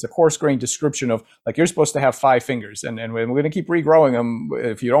 It's a coarse-grained description of, like, you're supposed to have 5 fingers, and we're going to keep regrowing them.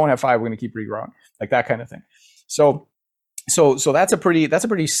 If you don't have 5, we're going to keep regrowing, like that kind of thing. So that's a pretty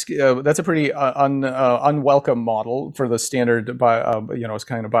unwelcome model for the standard, it's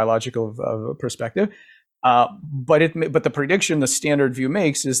kind of biological perspective. But the prediction the standard view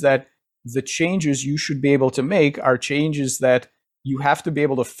makes is that the changes you should be able to make are changes that you have to be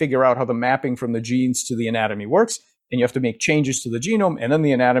able to figure out how the mapping from the genes to the anatomy works, and you have to make changes to the genome, and then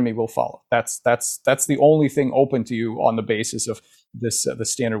the anatomy will follow. That's the only thing open to you on the basis of this the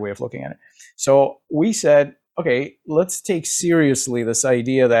standard way of looking at it. So we said, okay, let's take seriously this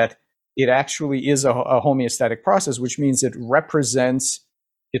idea that it actually is a homeostatic process, which means it represents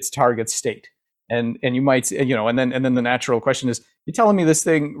its target state. And you might, and then the natural question is, you're telling me this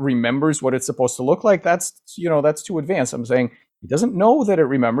thing remembers what it's supposed to look like? That's too advanced. I'm saying it doesn't know that it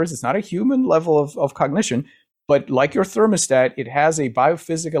remembers. It's not a human level of cognition, but like your thermostat, it has a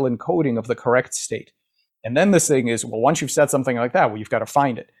biophysical encoding of the correct state. And then this thing is, well, once you've said something like that, well, you've got to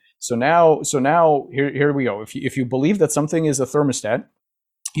find it. So now here we go. If you believe that something is a thermostat,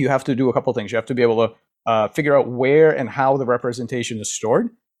 you have to do a couple things. You have to be able to figure out where and how the representation is stored.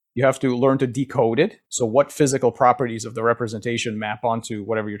 You have to learn to decode it. So what physical properties of the representation map onto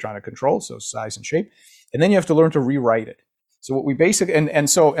whatever you're trying to control, so size and shape. And then you have to learn to rewrite it. So what we basically, and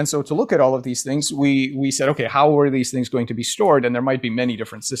so to look at all of these things, we said, okay, how are these things going to be stored? And there might be many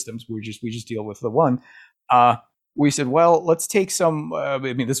different systems. We just deal with the one. We said, well, let's take some.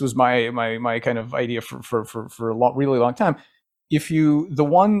 This was my kind of idea for a really long time. The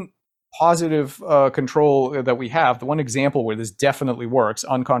one positive control that we have, the one example where this definitely works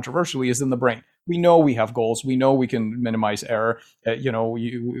uncontroversially, is in the brain. We know we have goals. We know we can minimize error.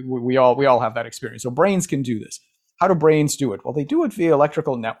 We all have that experience. So brains can do this. How do brains do it? Well, they do it via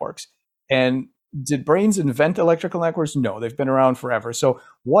electrical networks. And did brains invent electrical networks? No, they've been around forever. So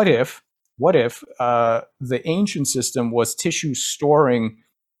what if the ancient system was tissue storing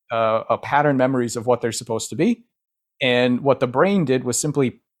pattern memories of what they're supposed to be, and what the brain did was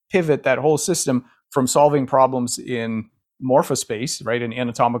simply pivot that whole system from solving problems in morphospace, right, in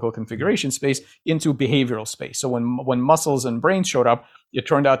anatomical configuration space, into behavioral space. So when muscles and brains showed up, it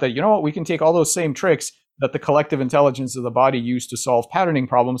turned out that, you know what, we can take all those same tricks that the collective intelligence of the body used to solve patterning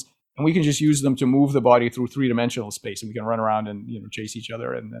problems, and we can just use them to move the body through three-dimensional space, and we can run around and chase each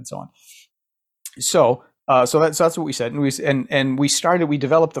other and so on. So that's what we said, and we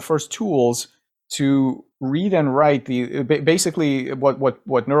developed the first tools to read and write basically what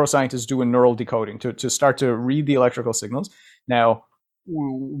neuroscientists do in neural decoding to start to read the electrical signals. Now,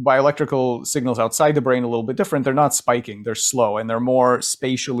 bioelectrical signals outside the brain are a little bit different. They're not spiking, they're slow, and they're more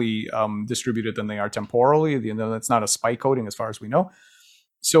spatially distributed than they are temporally. It's not a spike coding as far as we know.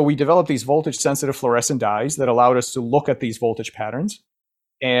 So we developed these voltage sensitive fluorescent dyes that allowed us to look at these voltage patterns.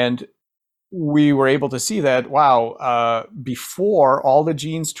 And we were able to see that, wow, before all the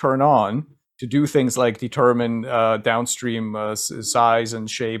genes turn on to do things like determine downstream size and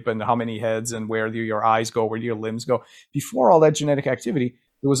shape and how many heads and where your eyes go, where your limbs go, before all that genetic activity,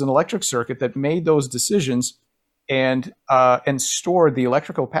 there was an electric circuit that made those decisions and stored the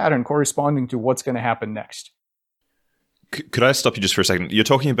electrical pattern corresponding to what's going to happen next. Could I stop you just for a second? You're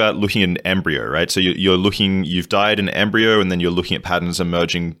talking about looking at an embryo, right? So you've died an embryo, and then you're looking at patterns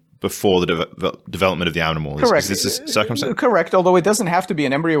emerging before the development of the animal. Correct. Is this a circumstance? Correct. Although it doesn't have to be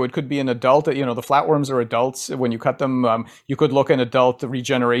an embryo. It could be an adult. The flatworms are adults. When you cut them, you could look in adult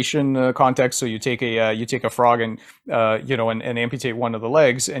regeneration context. So you take a frog and amputate one of the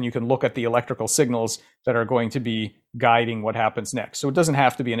legs, and you can look at the electrical signals that are going to be guiding what happens next. So it doesn't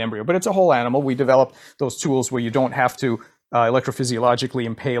have to be an embryo, but it's a whole animal. We developed those tools where you don't have to electrophysiologically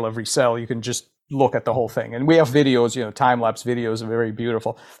impale every cell. You can just look at the whole thing, and we have videos, time-lapse videos are very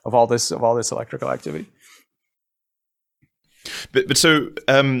beautiful of all this electrical activity. But so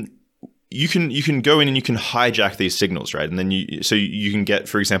you can go in and you can hijack these signals, right? And then you can get,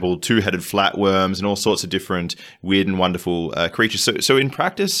 for example, two-headed flatworms and all sorts of different weird and wonderful creatures. So in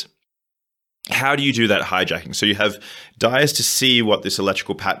practice, how do you do that hijacking? So you have dyes to see what this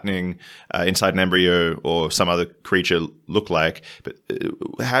electrical patterning inside an embryo or some other creature look like, but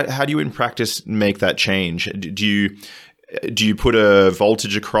how do you in practice make that change? Do you put a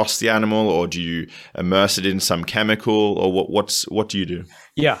voltage across the animal, or do you immerse it in some chemical, or what do you do?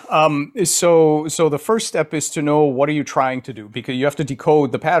 Yeah. So the first step is to know, what are you trying to do? Because you have to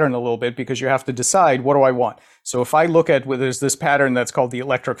decode the pattern a little bit, because you have to decide, what do I want? So if I look at where there's this pattern that's called the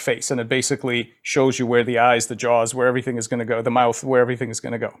electric face, and it basically shows you where the eyes, the jaws, where everything is going to go, the mouth, where everything is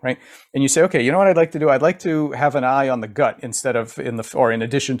going to go, right? And you say, okay, you know what I'd like to do? I'd like to have an eye on the gut instead of in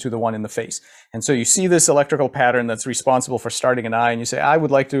addition to the one in the face. And so you see this electrical pattern that's responsible for starting an eye, and you say, I would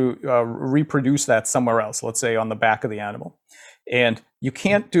like to reproduce that somewhere else, let's say on the back of the animal. And you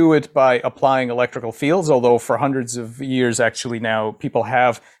can't do it by applying electrical fields, although for hundreds of years, actually now, people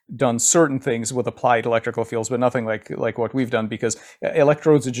have done certain things with applied electrical fields, but nothing like what we've done, because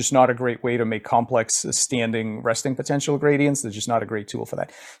electrodes are just not a great way to make complex standing resting potential gradients. They're just not a great tool for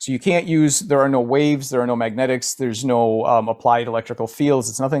that. So you can't there are no waves, there are no magnetics, there's no applied electrical fields.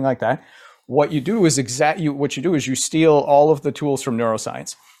 It's nothing like that. What you do is you steal all of the tools from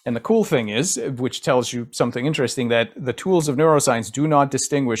neuroscience. And the cool thing is, which tells you something interesting, that the tools of neuroscience do not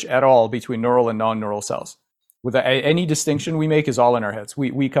distinguish at all between neural and non-neural cells. With any distinction we make is all in our heads.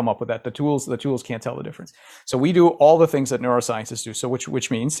 We come up with that. The tools can't tell the difference. So we do all the things that neuroscientists do. So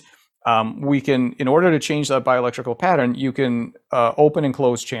which means we can, in order to change that bioelectrical pattern, you can open and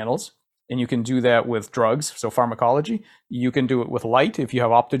close channels. And you can do that with drugs, so pharmacology. You can do it with light. If you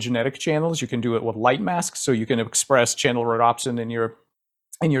have optogenetic channels, you can do it with light masks. So you can express channel rhodopsin in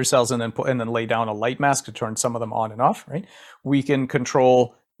your cells, and then lay down a light mask to turn some of them on and off, right? We can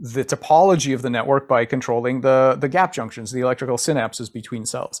control the topology of the network by controlling the gap junctions, the electrical synapses between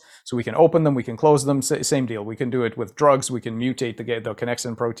cells. So we can open them, we can close them, same deal. We can do it with drugs, we can mutate the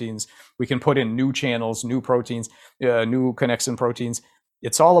connexin proteins, we can put in new channels, new proteins, new connexin proteins.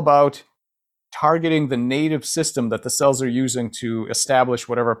 It's all about targeting the native system that the cells are using to establish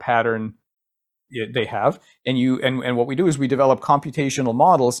whatever pattern they have. And what we do is we develop computational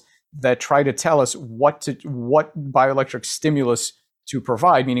models that try to tell us what bioelectric stimulus to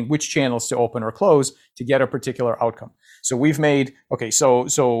provide, meaning which channels to open or close to get a particular outcome. So we've made,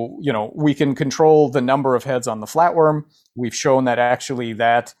 we can control the number of heads on the flatworm. We've shown that actually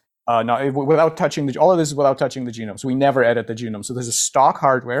without touching all of this is without touching the genome. So we never edit the genome. So there's a stock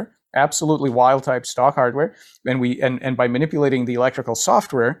hardware, absolutely wild type stock hardware. And by manipulating the electrical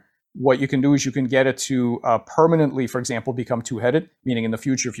software, what you can do is you can get it to permanently, for example, become two-headed, meaning in the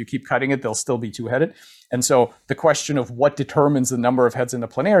future, if you keep cutting it, they'll still be two-headed. And so the question of what determines the number of heads in the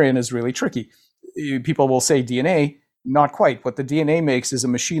planarian is really tricky. People will say DNA, Not quite. What the DNA makes is a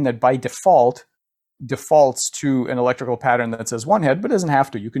machine that by default defaults to an electrical pattern that says one head, but doesn't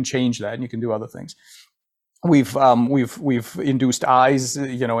have to. You can change that and you can do other things. We've induced eyes,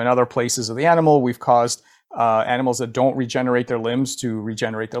 in other places of the animal. We've caused animals that don't regenerate their limbs to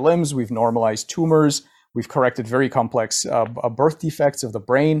regenerate their limbs. We've normalized tumors. We've corrected very complex birth defects of the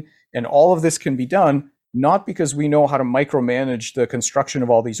brain. And all of this can be done not because we know how to micromanage the construction of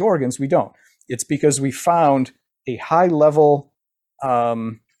all these organs. We don't. It's because we found a high level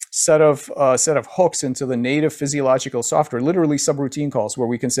set of hooks into the native physiological software, literally subroutine calls, where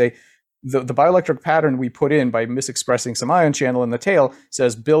we can say the bioelectric pattern we put in by misexpressing some ion channel in the tail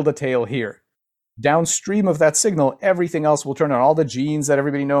says build a tail here. Downstream of that signal, everything else will turn on. All the genes that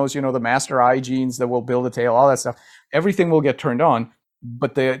everybody knows, the master eye genes that will build a tail, all that stuff, everything will get turned on.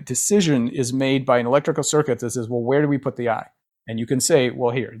 But the decision is made by an electrical circuit that says, well, where do we put the eye? And you can say,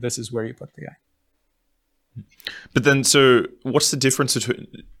 well, here, this is where you put the eye. But then, so what's the difference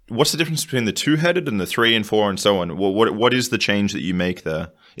between the two-headed and the 3 and 4 and so on? What is the change that you make there,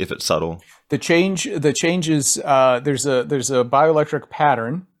 if it's subtle? The change is there's a bioelectric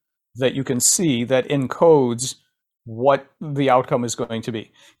pattern that you can see that encodes what the outcome is going to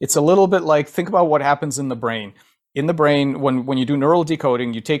be. It's a little bit like, think about what happens in the brain. In the brain, when you do neural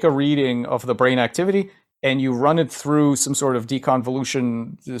decoding, you take a reading of the brain activity and you run it through some sort of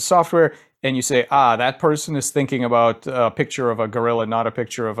deconvolution software, and you say, that person is thinking about a picture of a gorilla, not a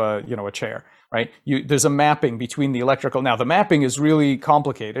picture of a chair, right? There's a mapping between the electrical. Now, the mapping is really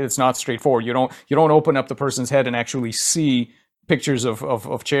complicated. It's not straightforward. You don't open up the person's head and actually see pictures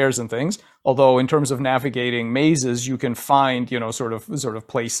of chairs and things. Although in terms of navigating mazes, you can find, sort of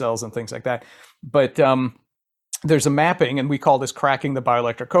place cells and things like that. But there's a mapping, and we call this cracking the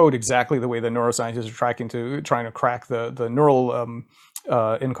bioelectric code, exactly the way the neuroscientists are trying to crack the neural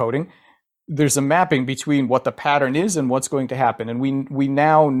encoding. There's a mapping between what the pattern is and what's going to happen. And we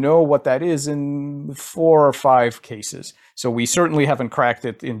now know what that is in 4 or 5 cases. So we certainly haven't cracked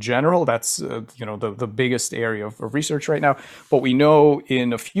it in general. That's the biggest area of research right now. But we know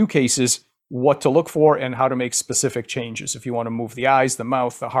in a few cases what to look for and how to make specific changes. If you want to move the eyes, the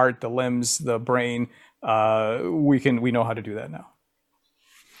mouth, the heart, the limbs, the brain, we know how to do that now.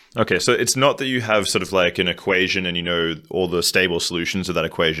 Okay, so it's not that you have sort of like an equation and you know all the stable solutions of that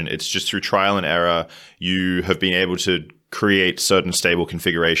equation. It's just through trial and error, you have been able to create certain stable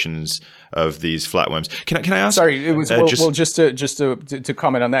configurations of these flatworms. Can I ask? Sorry, it was just to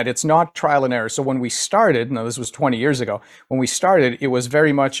comment on that. It's not trial and error. So when we started, now this was 20 years ago, when we started, it was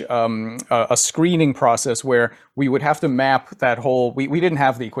very much a screening process where we would have to map that whole. We didn't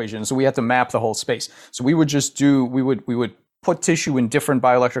have the equation, so we had to map the whole space. So we would we would put tissue in different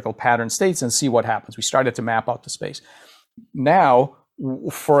bioelectrical pattern states and see what happens. We started to map out the space. Now,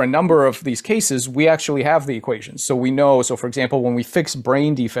 for a number of these cases, we actually have the equations. So we know, for example, when we fix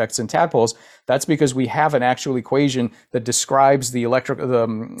brain defects in tadpoles, that's because we have an actual equation that describes the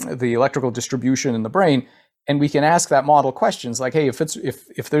electrical distribution in the brain. And we can ask that model questions like, hey,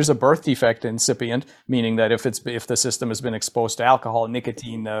 if there's a birth defect incipient, meaning that if the system has been exposed to alcohol,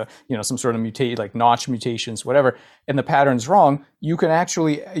 nicotine, some sort of mutate, like notch mutations, whatever, and the pattern's wrong, you can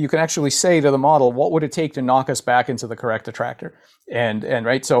actually say to the model, what would it take to knock us back into the correct attractor? And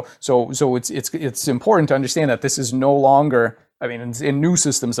right, so it's important to understand that this is no longer. I mean, in new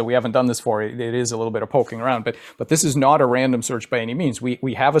systems that we haven't done this for, it is a little bit of poking around, but this is not a random search by any means.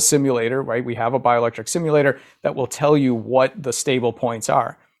 We have a simulator, right? We have a bioelectric simulator that will tell you what the stable points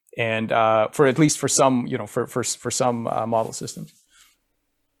are, and for some model systems.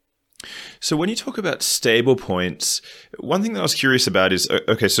 So when you talk about stable points, one thing that I was curious about is,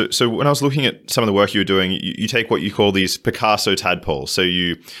 okay, so when I was looking at some of the work you were doing, you take what you call these Picasso tadpoles. So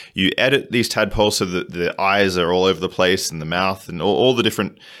you edit these tadpoles so that the eyes are all over the place and the mouth and all the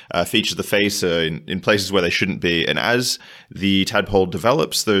different features of the face are in places where they shouldn't be. And as the tadpole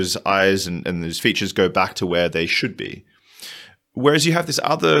develops, those eyes and those features go back to where they should be. Whereas you have this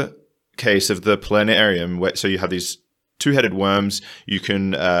other case of the planarium, so you have these two-headed worms, you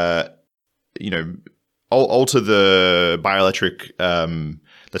can, alter the bioelectric,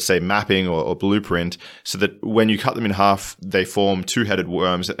 let's say, mapping or blueprint so that when you cut them in half, they form two-headed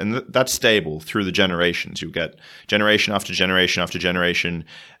worms. And that's stable through the generations. You'll get generation after generation after generation,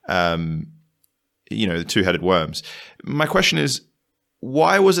 the two-headed worms. My question is,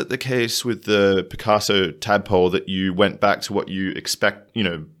 why was it the case with the Picasso tadpole that you went back to what you expect,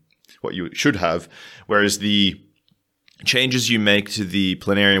 what you should have, whereas the changes you make to the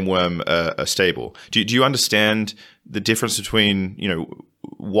planarium worm are stable? Do you understand the difference between,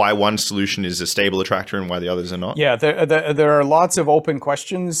 why one solution is a stable attractor and why the others are not? Yeah, there are lots of open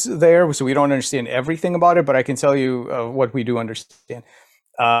questions there, so we don't understand everything about it, but I can tell you what we do understand.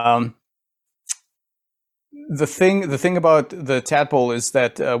 The thing about the tadpole is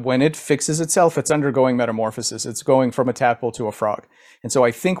that when it fixes itself, it's undergoing metamorphosis. It's going from a tadpole to a frog. And so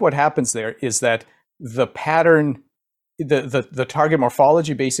I think what happens there is that the pattern, the target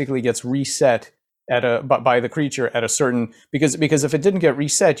morphology basically gets reset by the creature at a certain, because if it didn't get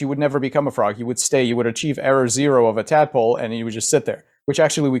reset, you would never become a frog. You would stay, you would achieve error 0 of a tadpole, and you would just sit there, which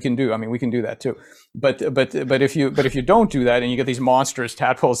actually we can do. I mean, we can do that too. But if you don't do that, and you get these monstrous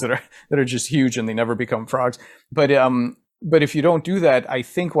tadpoles that are just huge and they never become frogs. But if you don't do that, I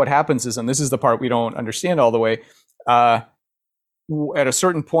think what happens is, and this is the part we don't understand all the way, at a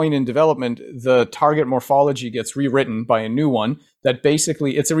certain point in development, the target morphology gets rewritten by a new one that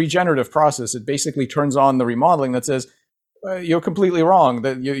basically, it's a regenerative process. It basically turns on the remodeling that says, you're completely wrong,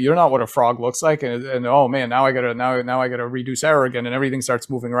 that you're not what a frog looks like. And oh man, now I gotta reduce error again, and everything starts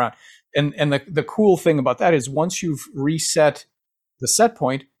moving around. And the cool thing about that is once you've reset the set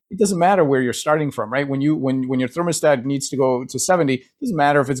point, it doesn't matter where you're starting from, right? When your thermostat needs to go to 70, it doesn't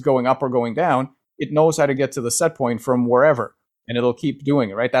matter if it's going up or going down. It knows how to get to the set point from wherever, and it'll keep doing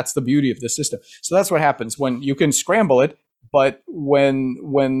it, right? That's the beauty of this system. So that's what happens when you can scramble it, but when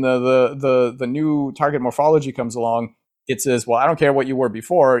the new target morphology comes along, it says, well, I don't care what you were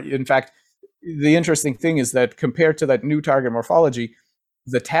before. In fact, the interesting thing is that compared to that new target morphology,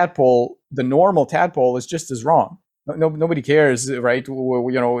 the normal tadpole is just as wrong. Nobody cares, right?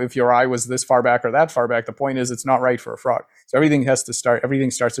 If your eye was this far back or that far back, the point is it's not right for a frog. So everything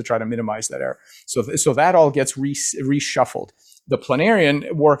starts to try to minimize that error. So that all gets reshuffled. The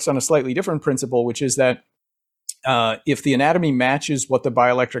planarian works on a slightly different principle, which is that if the anatomy matches what the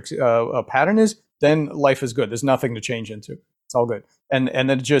bioelectric pattern is, then life is good. There's nothing to change into. It's all good. And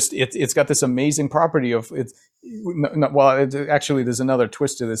then it's got this amazing property of it's. Actually, there's another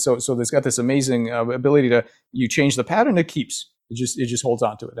twist to this. So there's got this amazing ability to, you change the pattern, it keeps. It just holds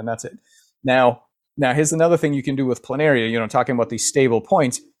on to it, and that's it. Now here's another thing you can do with planaria. Talking about these stable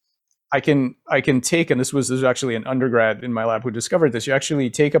points. I can take, and this was actually an undergrad in my lab who discovered this. You actually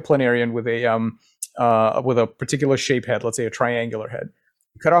take a planarian with a particular shape head, let's say a triangular head.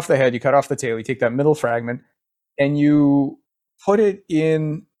 You cut off the head, you cut off the tail, you take that middle fragment, and you put it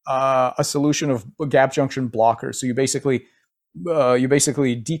in a solution of gap junction blockers. So you basically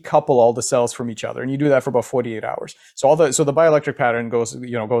decouple all the cells from each other, and you do that for about 48 hours. So the bioelectric pattern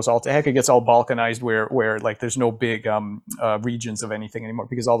goes all to heck. It gets all balkanized where like there's no big regions of anything anymore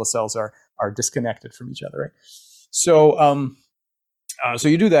because all the cells are disconnected from each other, right? So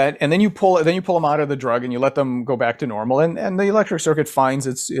you do that, and then you pull them out of the drug, and you let them go back to normal, and the electric circuit finds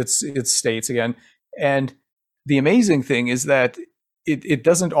its states again. And the amazing thing is that it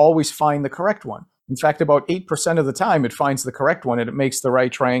doesn't always find the correct one. In fact, about 8% of the time, it finds the correct one, and it makes the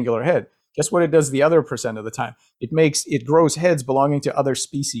right triangular head. Guess what it does the other percent of the time? It grows heads belonging to other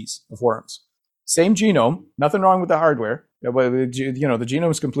species of worms. Same genome, nothing wrong with the hardware. The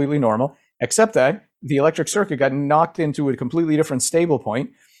genome is completely normal, except that the electric circuit got knocked into a completely different stable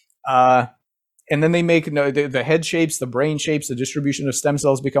point. And then they make the head shapes, the brain shapes, the distribution of stem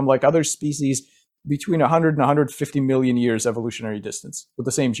cells become like other species between 100 and 150 million years evolutionary distance with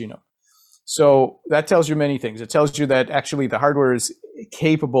the same genome. So that tells you many things. It tells you that actually the hardware is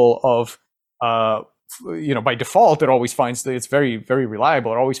capable of, by default, it always finds that it's very, very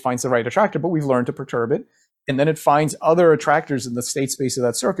reliable. It always finds the right attractor, but we've learned to perturb it. And then it finds other attractors in the state space of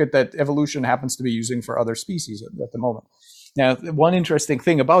that circuit that evolution happens to be using for other species at the moment. Now, one interesting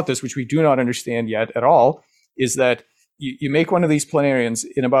thing about this, which we do not understand yet at all, is that you make one of these planarians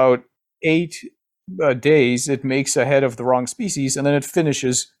in about 8 days, it makes a head of the wrong species, and then it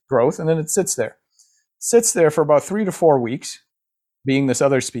finishes growth, and then it sits there for about 3 to 4 weeks, being this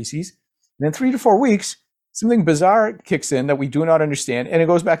other species. And in 3 to 4 weeks, something bizarre kicks in that we do not understand, and it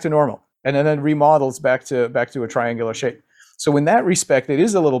goes back to normal, and then it remodels back to a triangular shape. So in that respect, it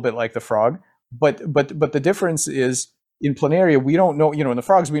is a little bit like the frog, but the difference is in planaria, we don't know, in the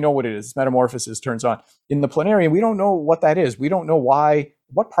frogs, we know what it is. Metamorphosis turns on. In the planaria, we don't know what that is. We don't know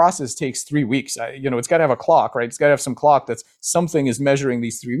what process takes 3 weeks. It's got to have a clock, right? It's got to have some clock that's something is measuring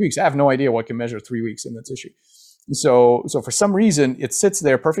these 3 weeks. I have no idea what can measure 3 weeks in the tissue. So for some reason, it sits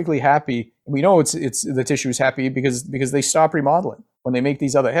there perfectly happy. We know it's the tissue is happy because they stop remodeling when they make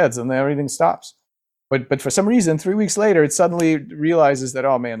these other heads, and then everything stops. But for some reason, 3 weeks later, it suddenly realizes that,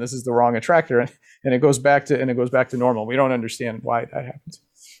 oh man, this is the wrong attractor, and it goes back to normal. We don't understand why that happens.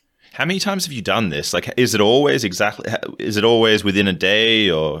 How many times have you done this? Like, is it always within a day,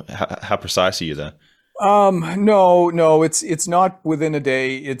 or how precise are you there? No, it's not within a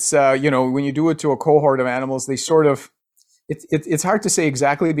day. It's when you do it to a cohort of animals, they sort of it's hard to say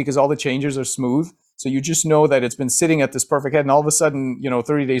exactly because all the changes are smooth. So you just know that it's been sitting at this perfect head, and all of a sudden,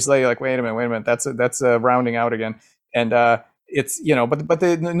 30 days later, like, wait a minute, that's rounding out again, and it's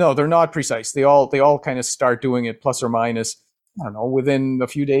no, they're not precise. They all kind of start doing it plus or minus, I don't know, within a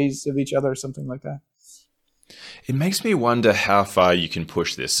few days of each other, something like that. It makes me wonder how far you can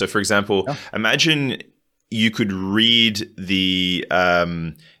push this. So, for example, imagine you could read the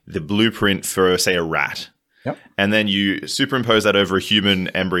blueprint for, say, a rat, and then you superimpose that over a human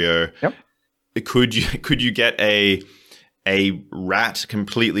embryo. Yep. Could you get a rat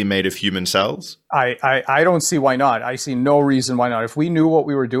completely made of human cells? I don't see why not. I see no reason why not. If we knew what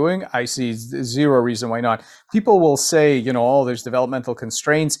we were doing, I see zero reason why not. People will say, oh, there's developmental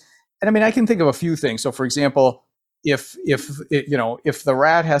constraints. And I mean, I can think of a few things. So, for example, if the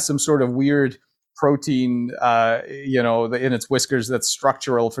rat has some sort of weird protein, in its whiskers that's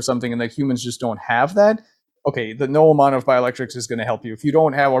structural for something, and that humans just don't have that, okay, no amount of bioelectrics is going to help you. If you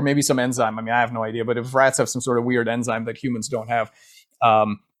don't have, or maybe some enzyme, I mean, I have no idea, but if rats have some sort of weird enzyme that humans don't have,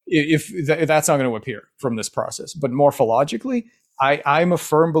 that's not going to appear from this process. But morphologically, I'm a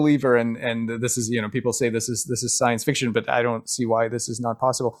firm believer, and this is, people say this is science fiction, but I don't see why this is not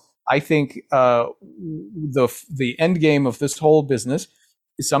possible. I think the end game of this whole business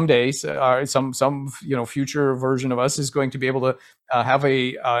is someday, some future version of us is going to be able to have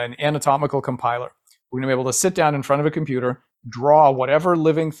an anatomical compiler. We're going to be able to sit down in front of a computer, draw whatever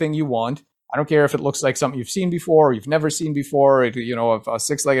living thing you want. I don't care if it looks like something you've seen before or you've never seen before. A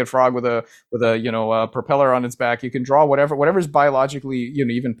six-legged frog with a propeller on its back. You can draw whatever is biologically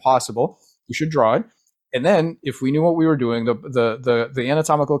even possible. You should draw it. And then, if we knew what we were doing, the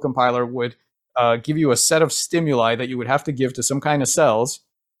anatomical compiler would give you a set of stimuli that you would have to give to some kind of cells,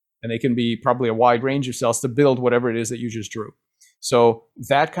 and they can be probably a wide range of cells to build whatever it is that you just drew. So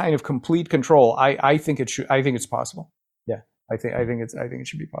that kind of complete control, I think it's possible. Yeah, I think it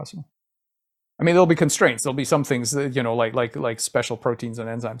should be possible. I mean, there'll be constraints. There'll be some things that, like special proteins and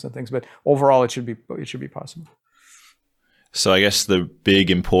enzymes and things, but overall, it should be possible. So I guess the big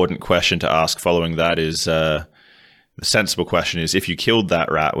important question to ask following that is the sensible question is, if you killed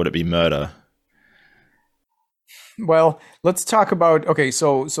that rat, would it be murder? Well, let's talk about, okay,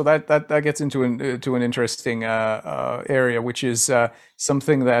 so that gets into an interesting area, which is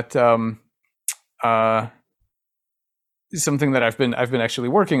something that I've been actually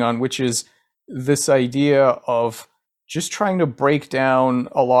working on, which is this idea of just trying to break down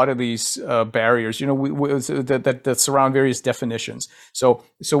a lot of these barriers, that surround various definitions. So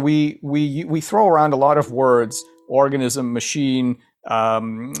we throw around a lot of words: organism, machine,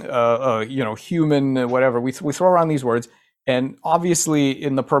 human, whatever. We throw around these words, and obviously,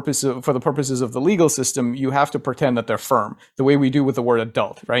 for the purposes of the legal system, you have to pretend that they're firm, the way we do with the word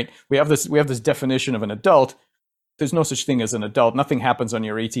adult, right? We have this definition of an adult. There's no such thing as an adult. Nothing happens on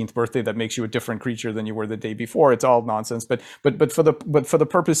your 18th birthday that makes you a different creature than you were the day before. It's all nonsense. But for the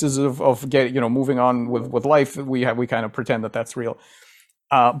purposes of getting, moving on with life, we kind of pretend that that's real.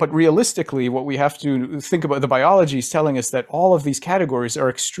 But realistically, what we have to think about, the biology is telling us that all of these categories are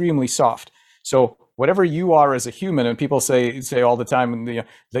extremely soft. So whatever you are as a human, and people say all the time,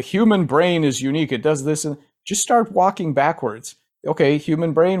 the human brain is unique. It does this, and just start walking backwards. Okay,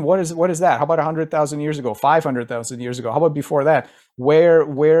 human brain, what is that? How about 100,000 years ago, 500,000 years ago? How about before that? Where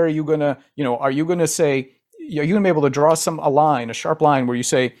are you gonna, are you gonna say, are you gonna be able to draw a sharp line where you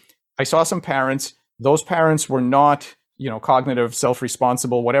say, I saw some parents, those parents were not, cognitive,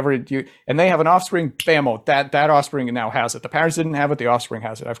 self-responsible, whatever, and they have an offspring, bammo, that offspring now has it. The parents didn't have it, the offspring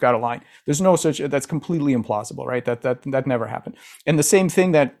has it. I've got a line. There's no such, that's completely implausible, right? That never happened. And the same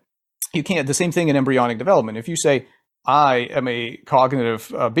thing in embryonic development. If you say, I am a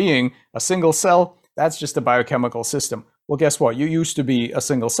cognitive being, a single cell, that's just a biochemical system. Well, guess what? You used to be a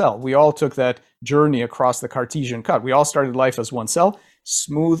single cell. We all took that journey across the Cartesian cut. We all started life as one cell.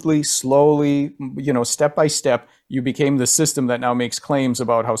 Smoothly, slowly, step by step, you became the system that now makes claims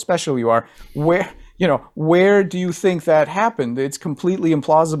about how special you are. Where do you think that happened? It's completely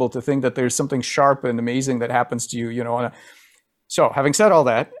implausible to think that there's something sharp and amazing that happens to you, So having said all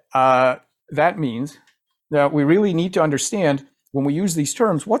that, that means that we really need to understand, when we use these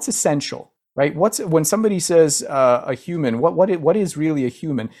terms, what's essential, right? When somebody says a human, what is really a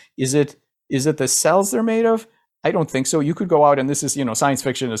human? Is it the cells they're made of? I don't think so. You could go out, and this is, science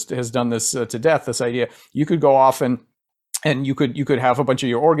fiction has done this to death, this idea. You could go off and And you could have a bunch of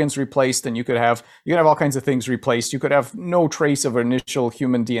your organs replaced, and you could have all kinds of things replaced. You could have no trace of initial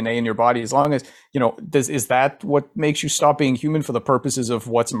human DNA in your body, as long as is that what makes you stop being human for the purposes of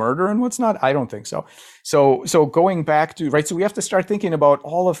what's murder and what's not? I don't think so. So going back to right, so we have to start thinking about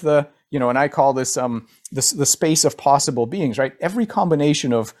all of the and I call this the space of possible beings, right? Every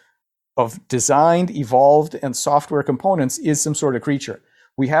combination of designed, evolved, and software components is some sort of creature.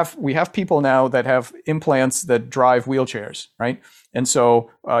 We have people now that have implants that drive wheelchairs, right? And so,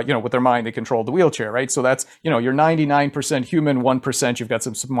 with their mind, they control the wheelchair, right? So that's, you're 99% human, 1% you've got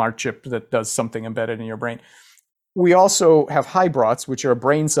some smart chip that does something embedded in your brain. We also have hybrids, which are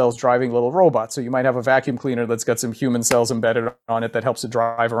brain cells driving little robots. So you might have a vacuum cleaner that's got some human cells embedded on it that helps it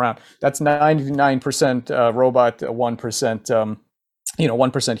drive around. That's 99% robot, 1%,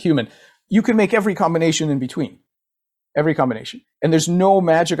 1% human. You can make every combination in between. Every combination. And there's no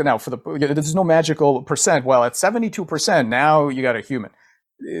magic now there's no magical percent. Well, at 72%, now you got a human.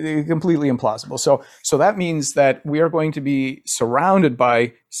 Completely implausible. So that means that we are going to be surrounded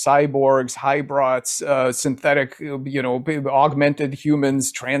by cyborgs, hybrids, synthetic, augmented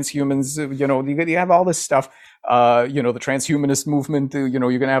humans, transhumans, you have all this stuff. The transhumanist movement, you're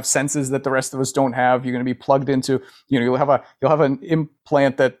going to have senses that the rest of us don't have. You're going to be plugged into, you'll have an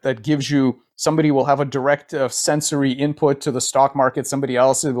implant that gives you, somebody will have a direct sensory input to the stock market. Somebody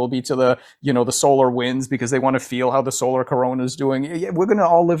else, it will be to the, the solar winds because they want to feel how the solar corona is doing. We're going to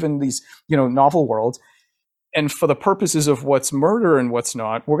all live in these, novel worlds. And for the purposes of what's murder and what's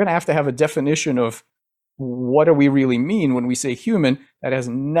not, we're going to have a definition of what do we really mean when we say human. That has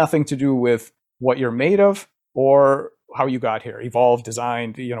nothing to do with what you're made of or how you got here, evolved,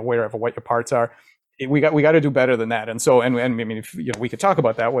 designed, wherever, what your parts are. We got to do better than that. And so, and I mean, if, we could talk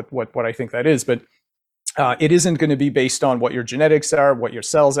about that, what I think that is, but it isn't going to be based on what your genetics are, what your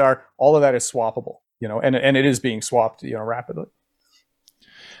cells are. All of that is swappable, and it is being swapped, rapidly.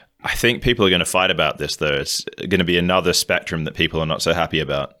 I think people are going to fight about this, though. It's going to be another spectrum that people are not so happy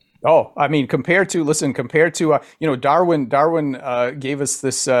about. Oh, I mean, compared to Darwin gave us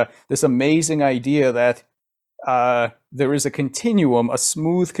this amazing idea that there is a continuum, a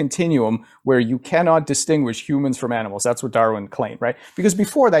smooth continuum where you cannot distinguish humans from animals. That's what Darwin claimed, right? Because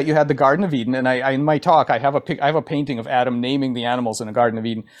before that, you had the Garden of Eden, and I in my talk I have a painting of Adam naming the animals in the Garden of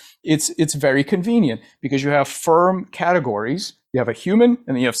Eden. It's very convenient because you have firm categories. You have a human,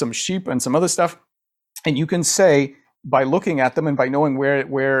 and then you have some sheep and some other stuff, and you can say by looking at them and by knowing where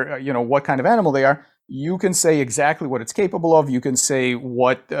what kind of animal they are, you can say exactly what it's capable of. You can say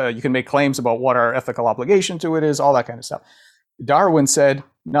what you can make claims about what our ethical obligation to it is, all that kind of stuff. Darwin said,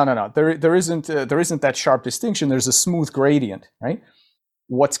 no. There isn't that sharp distinction. There's a smooth gradient, right?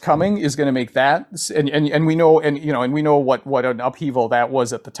 What's coming is going to make that, and we know, and we know what an upheaval that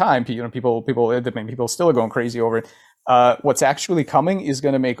was at the time. People still are going crazy over it. What's actually coming is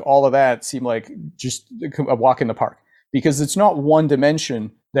going to make all of that seem like just a walk in the park, because it's not one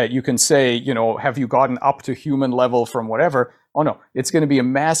dimension that you can say, have you gotten up to human level from whatever? Oh no, it's going to be a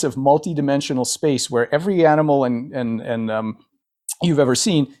massive multi-dimensional space where every animal and you've ever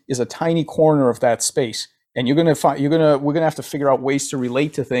seen is a tiny corner of that space, and we're going to have to figure out ways to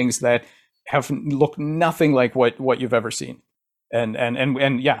relate to things that have looked nothing like what you've ever seen. And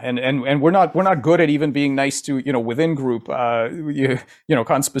we're not good at even being nice to within group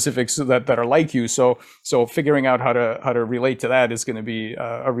conspecifics that are like you. So figuring out how to relate to that is going to be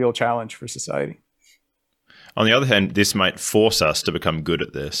a real challenge for society. On the other hand, this might force us to become good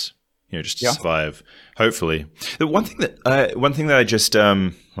at this, just to survive. Hopefully, the one thing that I just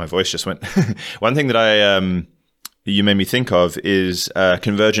my voice just went. One thing that you made me think of is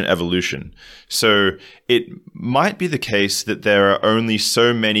convergent evolution. So it might be the case that there are only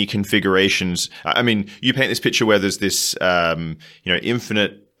so many configurations. I mean, you paint this picture where there's this,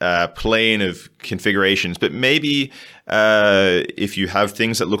 infinite plane of configurations, but maybe if you have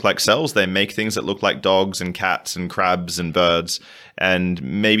things that look like cells, they make things that look like dogs and cats and crabs and birds. And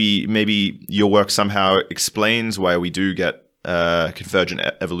maybe your work somehow explains why we do get convergent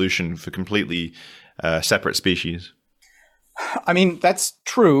evolution for completely separate species. I mean, that's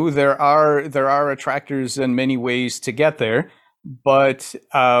true. There are attractors and many ways to get there, but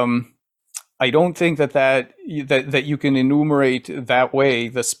I don't think that you can enumerate that way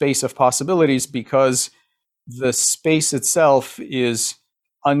the space of possibilities, because the space itself is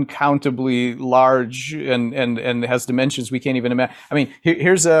uncountably large and has dimensions we can't even imagine. I mean,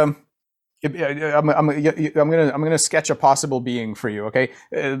 here's a. I'm gonna sketch a possible being for you. Okay,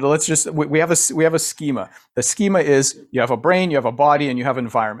 let's just we have a schema. The schema is you have a brain, you have a body, and you have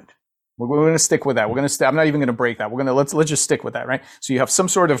environment. We're going to stick with that. I'm not even going to break that. Let's just stick with that, right? So you have some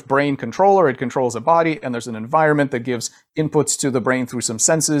sort of brain controller. It controls a body, and there's an environment that gives inputs to the brain through some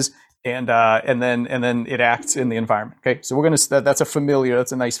senses, and then it acts in the environment. Okay, so that's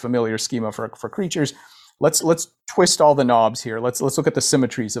a nice familiar schema for creatures. Let's twist all the knobs here. Let's look at the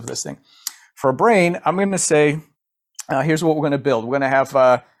symmetries of this thing. For a brain, I'm going to say, here's what we're going to build. We're going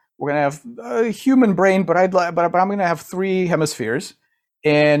to have a human brain, but I'm going to have 3 hemispheres.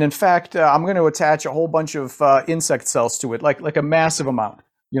 And in fact, I'm going to attach a whole bunch of insect cells to it, like a massive amount,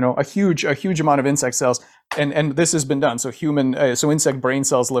 a huge amount of insect cells. And this has been done. So insect brain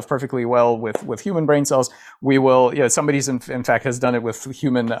cells live perfectly well with human brain cells. We will, somebody's in fact has done it with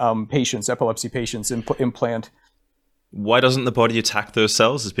human epilepsy patients, implant. Why doesn't the body attack those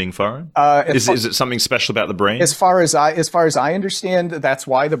cells as being foreign? Is it something special about the brain? As far as I understand, that's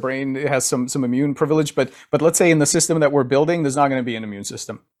why the brain has some immune privilege. But let's say in the system that we're building, there's not going to be an immune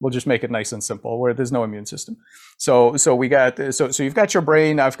system. We'll just make it nice and simple, where there's no immune system. So you've got your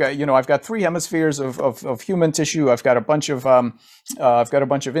brain. I've got 3 hemispheres of human tissue. I've got a bunch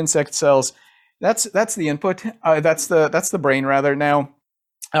of insect cells. That's the input. That's the brain rather now.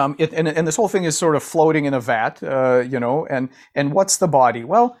 And this whole thing is sort of floating in a vat, and what's the body?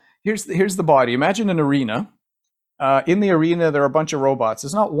 Well, here's the body. Imagine an arena. In the arena, there are a bunch of robots.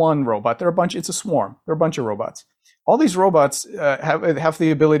 There's not one robot. It's a swarm. There are a bunch of robots. All these robots have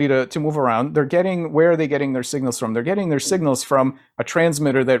the ability to move around. Where are they getting their signals from? They're getting their signals from a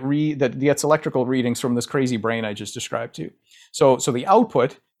transmitter that gets electrical readings from this crazy brain I just described to you. So the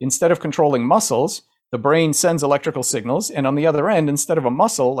output, instead of controlling muscles, the brain sends electrical signals, and on the other end, instead of a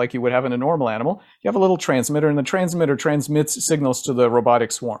muscle like you would have in a normal animal, you have a little transmitter, and the transmitter transmits signals to the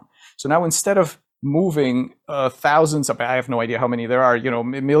robotic swarm. So now instead of moving thousands of, I have no idea how many there are,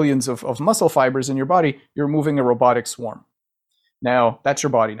 millions of muscle fibers in your body, you're moving a robotic swarm. Now, that's your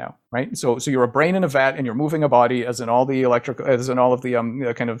body now, right? So you're a brain in a vat, and you're moving a body, as in all of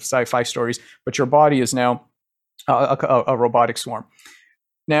the kind of sci-fi stories, but your body is now a robotic swarm.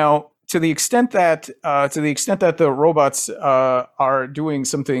 Now, to the extent that the robots are doing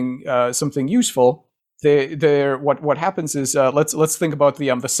something useful, what happens is let's think about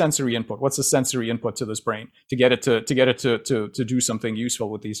the sensory input. What's the sensory input to this brain to get it to do something useful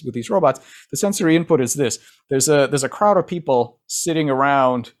with these robots? The sensory input is this. There's a crowd of people sitting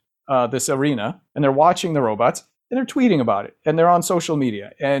around this arena, and they're watching the robots, and they're tweeting about it, and they're on social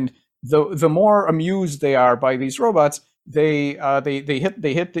media. And the more amused they are by these robots, they hit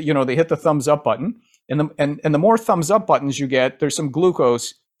the thumbs up button, and the more thumbs up buttons you get, there's some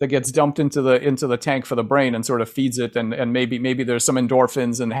glucose that gets dumped into the tank for the brain and sort of feeds it, and maybe there's some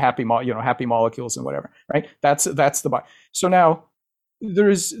endorphins and happy molecules and whatever, right? That's the body. So now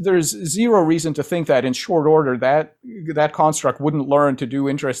there's zero reason to think that in short order that construct wouldn't learn to do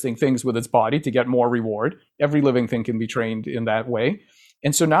interesting things with its body to get more reward. Every living thing can be trained in that way,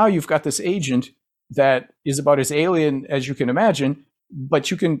 and so now you've got this agent that is about as alien as you can imagine,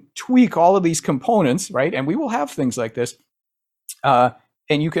 but you can tweak all of these components, right? And we will have things like this.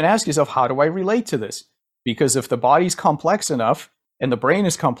 And you can ask yourself, how do I relate to this? Because if the body's complex enough and the brain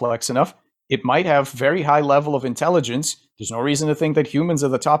is complex enough, it might have very high level of intelligence. There's no reason to think that humans are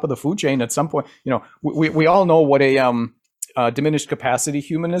the top of the food chain at some point. We all know what a diminished capacity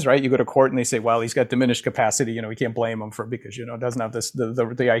human is, right? You go to court and they say, well, he's got diminished capacity. We can't blame him because doesn't have the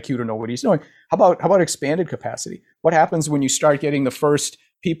IQ to know what he's doing. How about expanded capacity? What happens when you start getting the first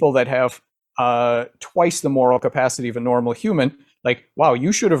people that have twice the moral capacity of a normal human? Like, wow,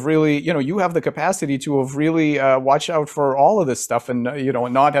 you should have really, you have the capacity to have really watched out for all of this stuff and,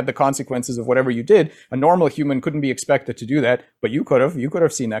 not had the consequences of whatever you did. A normal human couldn't be expected to do that, but you could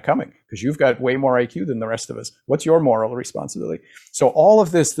have seen that coming because you've got way more IQ than the rest of us. What's your moral responsibility? So all of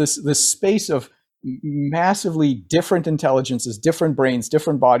this space of massively different intelligences, different brains,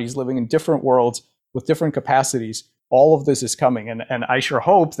 different bodies living in different worlds with different capacities, all of this is coming. And I sure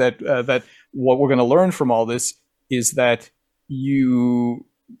hope that what we're going to learn from all this is that you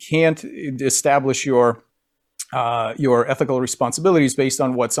can't establish your ethical responsibilities based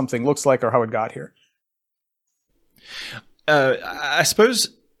on what something looks like or how it got here. I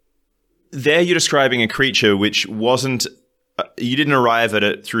suppose there you're describing a creature which wasn't. You didn't arrive at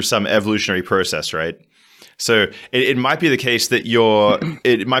it through some evolutionary process, right? So it might be the case that your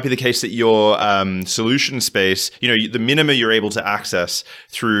solution space, the minima you're able to access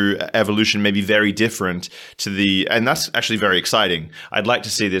through evolution may be very different to and that's actually very exciting. I'd like to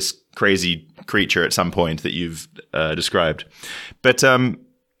see this crazy creature at some point that you've described. But can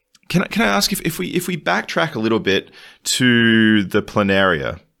I ask if we backtrack a little bit to the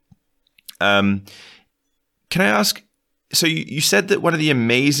planaria? Can I ask? So you said that one of the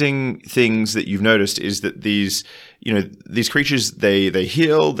amazing things that you've noticed is that these creatures, they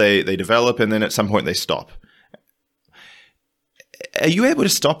heal, they develop, and then at some point they stop. Are you able to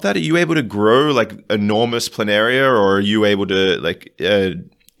stop that? Are you able to grow like enormous planaria, or are you able to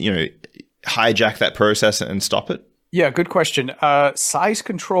hijack that process and stop it? Yeah, good question. Size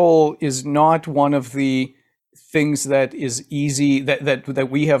control is not one of the things that is easy that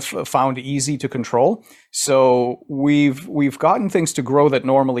we have found easy to control. So we've gotten things to grow that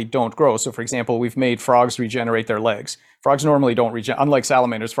normally don't grow. So for example, we've made frogs regenerate their legs. Frogs normally don't unlike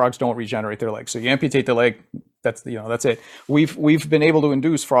salamanders, frogs don't regenerate their legs. So you amputate the leg, that's it. We've been able to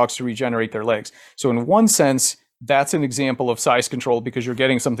induce frogs to regenerate their legs. So in one sense, that's an example of size control because you're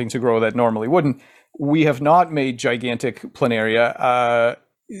getting something to grow that normally wouldn't. We have not made gigantic planaria.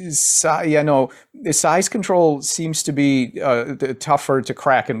 The size control seems to be tougher to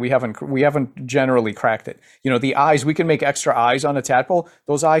crack, and we haven't generally cracked it. The eyes, we can make extra eyes on a tadpole.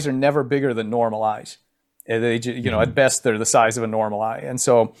 Those eyes are never bigger than normal eyes. They, at best, they're the size of a normal eye. And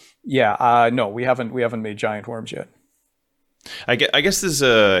so, no, we haven't made giant worms yet. I guess there's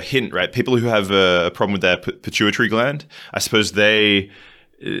a hint, right? People who have a problem with their pituitary gland, I suppose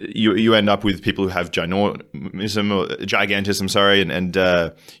you end up with people who have gigantism, sorry, and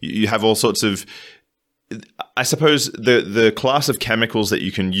you have all sorts of. I suppose the class of chemicals that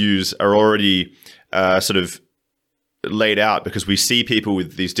you can use are already sort of laid out because we see people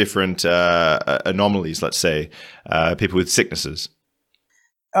with these different anomalies. Let's say people with sicknesses.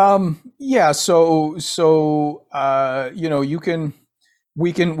 So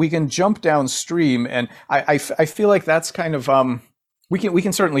we can jump downstream, and I feel like that's kind of we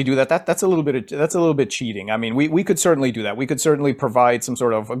can certainly do that. That's a little bit cheating. I mean, we could certainly do that. We could certainly provide some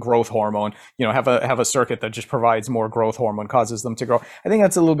sort of a growth hormone. Have a circuit that just provides more growth hormone, causes them to grow. I think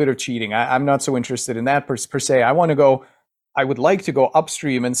that's a little bit of cheating. I'm not so interested in that per se. I would like to go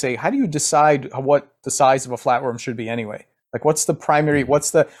upstream and say, how do you decide what the size of a flatworm should be anyway? Like, what's the primary?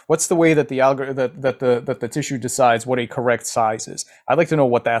 What's the way that the tissue decides what a correct size is? I'd like to know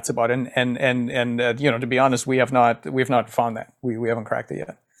what that's about. And to be honest, we have not found that. We haven't cracked it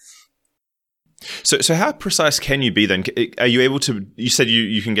yet. So how precise can you be then? Are you able to? You said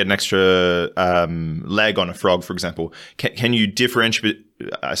you can get an extra leg on a frog, for example. Can you differentiate?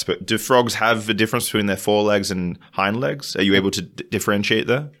 I suppose, do frogs have a difference between their forelegs and hind legs? Are you able to differentiate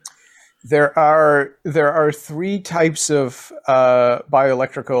there? There are three types of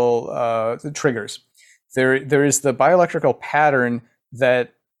bioelectrical triggers. There is the bioelectrical pattern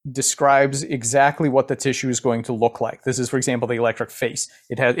that describes exactly what the tissue is going to look like. This is, for example, the electric face.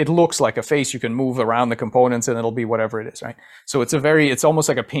 It looks like a face. You can move around the components and it'll be whatever it is, right? So it's almost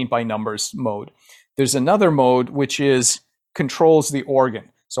like a paint by numbers mode. There's another mode which controls the organ.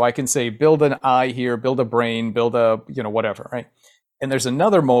 So I can say build an eye here, build a brain, build a whatever, right? And there's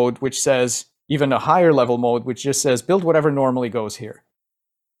another mode which says, even a higher level mode, which just says build whatever normally goes here.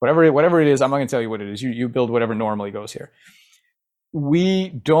 Whatever it is, I'm not going to tell you what it is. You build whatever normally goes here. We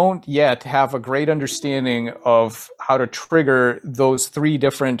don't yet have a great understanding of how to trigger those three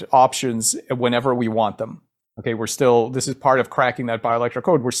different options whenever we want them. Okay, this is part of cracking that bioelectric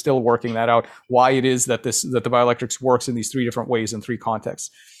code. We're still working that out, why it is that the bioelectrics works in these three different ways in three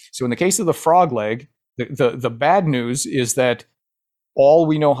contexts. So in the case of the frog leg, the bad news is that all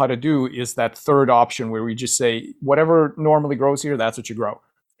we know how to do is that third option where we just say, whatever normally grows here, that's what you grow.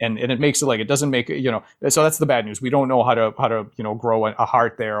 And it makes it like, it doesn't make, so that's the bad news. We don't know how to grow a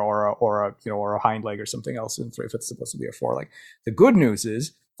heart there or a hind leg or something else if it's supposed to be a foreleg. The good news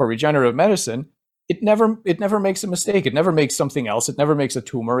is for regenerative medicine, it never makes a mistake. It never makes something else. It never makes a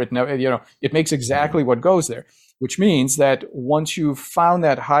tumor. It makes exactly what goes there, which means that once you've found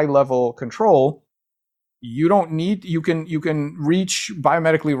that high level control, you can reach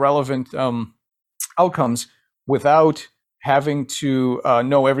biomedically relevant outcomes without having to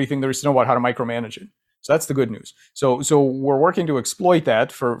know everything there is to know about how to micromanage it. So that's the good news. So we're working to exploit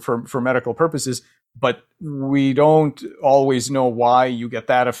that for medical purposes, but we don't always know why you get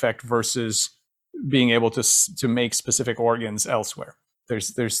that effect versus being able to make specific organs elsewhere.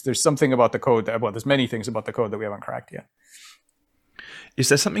 There's something about the code there's many things about the code that we haven't cracked yet. Is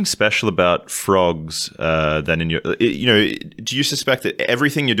there something special about frogs then in your, do you suspect that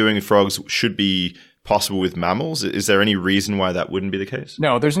everything you're doing with frogs should be possible with mammals? Is there any reason why that wouldn't be the case?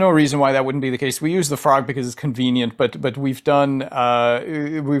 No, there's no reason why that wouldn't be the case. We use the frog because it's convenient, but we've done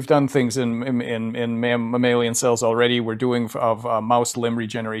things in mammalian cells already. We're doing mouse limb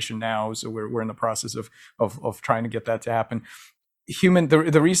regeneration now, so we're in the process of trying to get that to happen.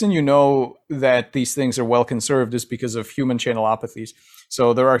 the reason you know that these things are well conserved is because of human channelopathies.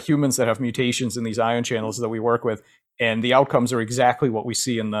 So there are humans that have mutations in these ion channels that we work with, and the outcomes are exactly what we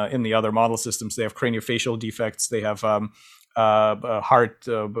see in the other model systems. They have craniofacial defects. They have heart,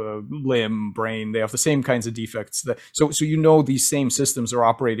 limb, brain. They have the same kinds of defects. So you know these same systems are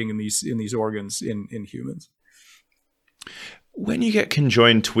operating in these organs in humans. When you get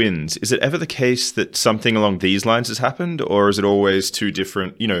conjoined twins, is it ever the case that something along these lines has happened, or is it always two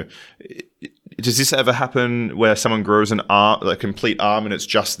different, does this ever happen where someone grows an arm, a complete arm, and it's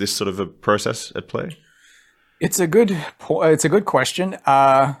just this sort of a process at play? It's a good question.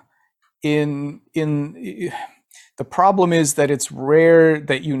 The problem is that it's rare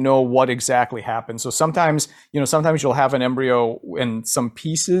that you know what exactly happened. So sometimes you'll have an embryo and some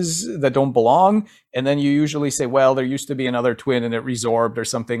pieces that don't belong, and then you usually say, well, there used to be another twin and it resorbed or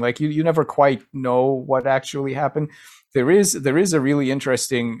something. Like you never quite know what actually happened. There is a really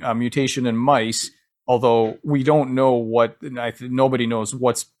interesting mutation in mice, although we don't know nobody knows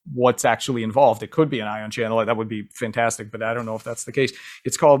what's actually involved. It could be an ion channel. That would be fantastic, but I don't know if that's the case.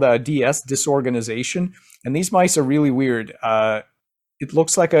 It's called disorganization, and these mice are really weird. It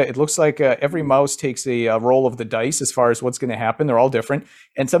looks like every mouse takes a roll of the dice as far as what's going to happen. They're all different,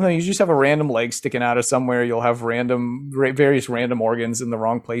 and sometimes you just have a random leg sticking out of somewhere. You'll have various random organs in the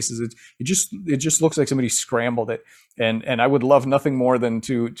wrong places. It just looks like somebody scrambled it. And I would love nothing more than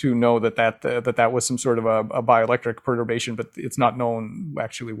to know that was some sort of a bioelectric perturbation, but it's not known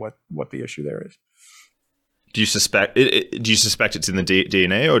actually what the issue there is. Do you suspect it's in the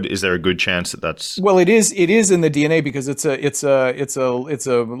DNA, or is there a good chance that that's? Well, it is in the DNA because it's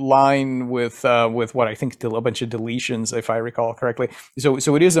a line with what I think a bunch of deletions, if I recall correctly.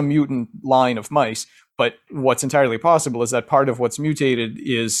 So it is a mutant line of mice, but what's entirely possible is that part of what's mutated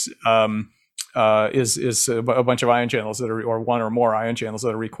is a bunch of ion channels or one or more ion channels that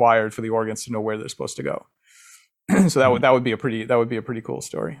are required for the organs to know where they're supposed to go. So that would be a pretty cool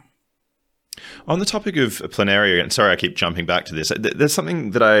story. On the topic of planaria, and sorry I keep jumping back to this, there's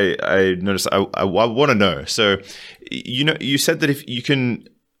something that I noticed I want to know. So, you said that if you can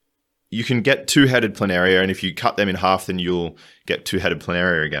get two-headed planaria, and if you cut them in half, then you'll get two-headed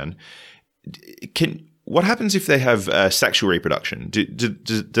planaria again. What happens if they have sexual reproduction? Do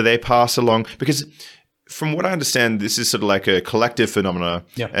they pass along? Because from what I understand, this is sort of like a collective phenomena.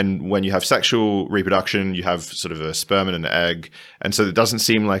 Yeah. And when you have sexual reproduction, you have sort of a sperm and an egg. And so it doesn't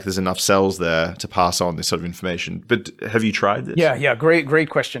seem like there's enough cells there to pass on this sort of information. But have you tried this? Yeah. Great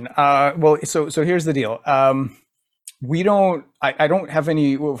question. Well, so here's the deal. I don't have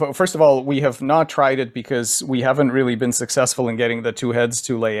any. First of all, we have not tried it because we haven't really been successful in getting the two heads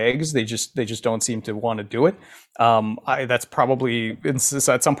to lay eggs. They just don't seem to want to do it. That's probably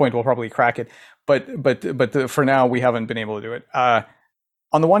at some point we'll probably crack it. But for now we haven't been able to do it.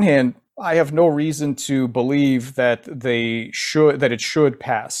 On the one hand, I have no reason to believe that it should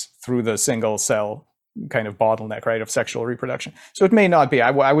pass through the single cell kind of bottleneck, right, of sexual reproduction. So it may not be.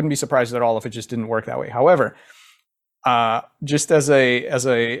 I wouldn't be surprised at all if it just didn't work that way. However, just as a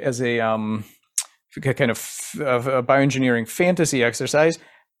kind of a bioengineering fantasy exercise,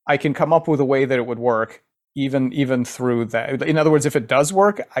 I can come up with a way that it would work even through that. In other words, if it does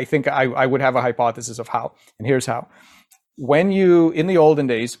work, I think I would have a hypothesis of how, and here's how. When you, in the olden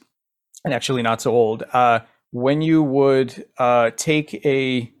days, and actually not so old, when you would take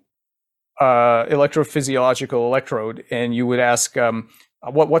a electrophysiological electrode and you would ask,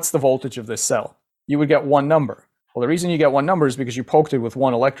 what's the voltage of this cell? You would get one number. Well, the reason you get one number is because you poked it with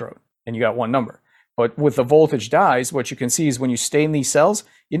one electrode and you got one number. But with the voltage dyes, what you can see is when you stain these cells,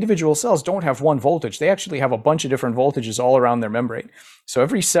 individual cells don't have one voltage. They actually have a bunch of different voltages all around their membrane. So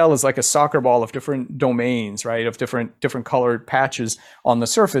every cell is like a soccer ball of different domains, right, of different colored patches on the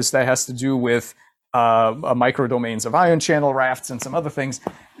surface that has to do with microdomains of ion channel rafts and some other things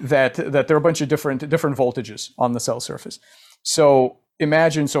that there are a bunch of different voltages on the cell surface. So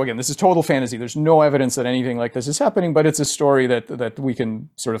imagine, so again, this is total fantasy. There's no evidence that anything like this is happening, but it's a story that we can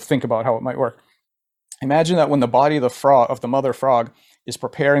sort of think about how it might work. Imagine that when the body of the mother frog is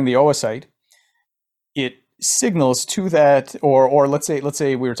preparing the oocyte, it signals to that, or let's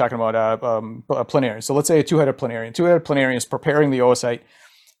say we were talking about a planarian. So let's say a two-headed planarian. Two-headed planarian is preparing the oocyte.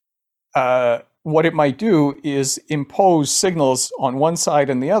 What it might do is impose signals on one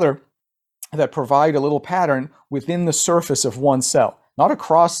side and the other that provide a little pattern within the surface of one cell. Not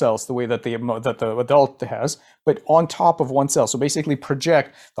across cells the way that the adult has, but on top of one cell. So basically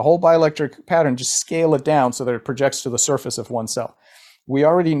project the whole bioelectric pattern, just scale it down so that it projects to the surface of one cell. We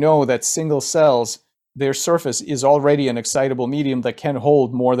already know that single cells, their surface is already an excitable medium that can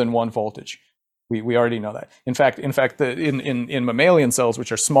hold more than one voltage. We already know that. In fact, in mammalian cells,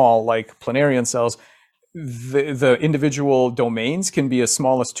 which are small, like planarian cells, the individual domains can be as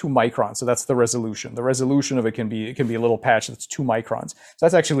small as 2 microns. So that's the resolution. The resolution of it can be a little patch that's 2 microns. So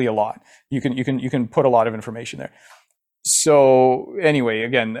that's actually a lot. You can put a lot of information there. So anyway,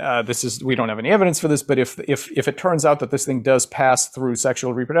 again, we don't have any evidence for this, but if it turns out that this thing does pass through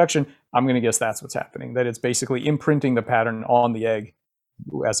sexual reproduction, I'm going to guess that's what's happening. That it's basically imprinting the pattern on the egg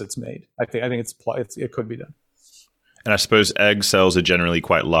as it's made. I think it could be done. And I suppose egg cells are generally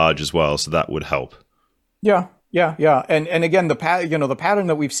quite large as well, so that would help. Yeah. And again, the pattern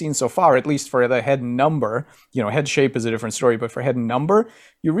that we've seen so far, at least for the head number, head shape is a different story, but for head number,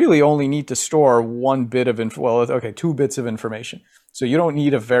 you really only need to store 2 bits of information. So you don't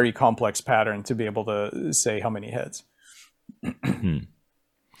need a very complex pattern to be able to say how many heads.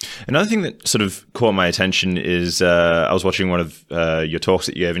 Another thing that sort of caught my attention is I was watching one of your talks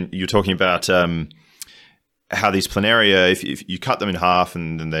that you gave, and you were talking about how these planaria, if you cut them in half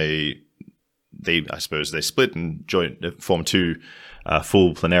and then they I suppose they split and form 2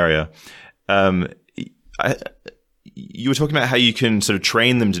 full planaria. You were talking about how you can sort of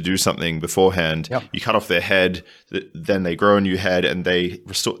train them to do something beforehand. Yep. You cut off their head, then they grow a new head, and they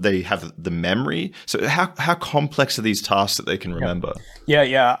have the memory. So how complex are these tasks that they can remember?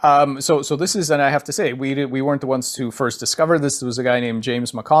 Yeah. So this is, and I have to say, we weren't the ones who first discovered this. There was a guy named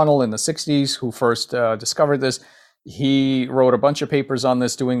James McConnell in the 60s who first discovered this. He wrote a bunch of papers on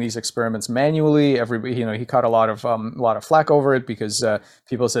this, doing these experiments manually. He caught a lot of flack over it because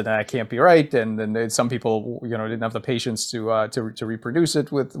people said that can't be right, and then some people didn't have the patience to reproduce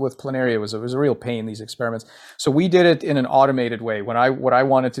it with planaria. It was a real pain, these experiments. So we did it in an automated way. What I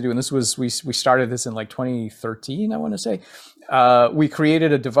wanted to do, and this was we started this in like 2013, I want to say. We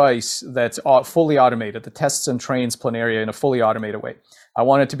created a device that's fully automated, that tests and trains planaria in a fully automated way. I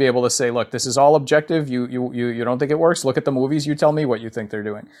wanted to be able to say, look, this is all objective. You don't think it works? Look at the movies. You tell me what you think they're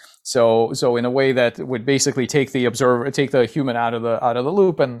doing. So in a way that would basically take the human out of the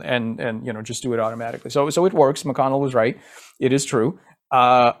loop and just do it automatically. So it works. McConnell was right. It is true.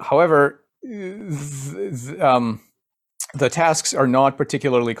 However, the tasks are not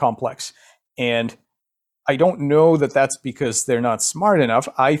particularly complex, and I don't know that that's because they're not smart enough.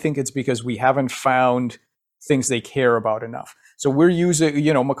 I think it's because we haven't found things they care about enough. So we're using,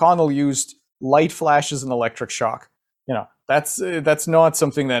 McConnell used light flashes and electric shock. That's not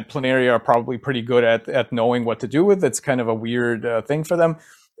something that planaria are probably pretty good at knowing what to do with. It's kind of a weird thing for them.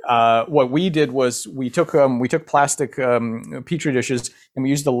 What we did was we took plastic petri dishes and we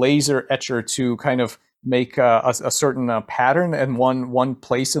used the laser etcher to kind of make a certain pattern in one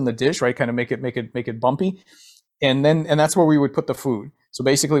place in the dish, right? Kind of make it bumpy, and that's where we would put the food. So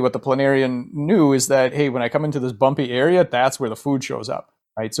basically what the planarian knew is that, hey, when I come into this bumpy area, that's where the food shows up,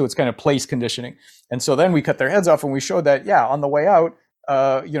 right? So it's kind of place conditioning. And so then we cut their heads off and we showed that, on the way out,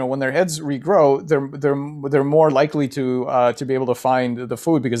 when their heads regrow, they're more likely to be able to find the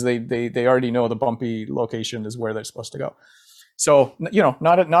food because they already know the bumpy location is where they're supposed to go. So,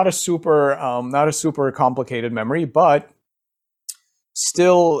 not a super complicated memory, but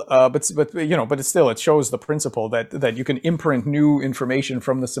still, it shows the principle that you can imprint new information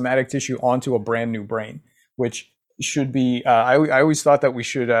from the somatic tissue onto a brand new brain, which should be. I always thought that we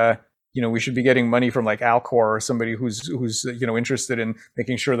should be getting money from like Alcor or somebody who's interested in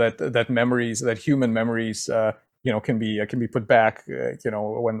making sure that human memories can be put back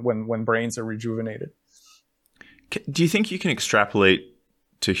when brains are rejuvenated. Do you think you can extrapolate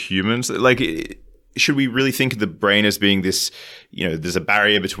to humans? Should we really think of the brain as being this, there's a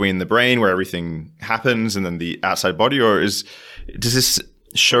barrier between the brain where everything happens and then the outside body, or does this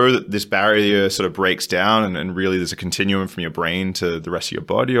show that this barrier sort of breaks down and really there's a continuum from your brain to the rest of your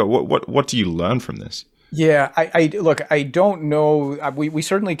body, or what do you learn from this? Yeah, I don't know. We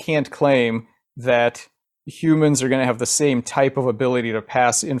certainly can't claim that humans are going to have the same type of ability to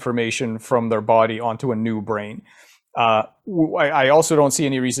pass information from their body onto a new brain. I also don't see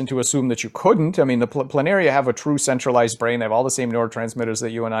any reason to assume that you couldn't. I mean, the planaria have a true centralized brain. They have all the same neurotransmitters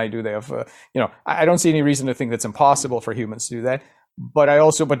that you and I do. They have, I don't see any reason to think that's impossible for humans to do that.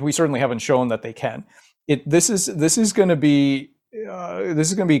 But we certainly haven't shown that they can. This is going to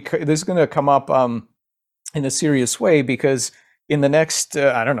come up in a serious way, because in the next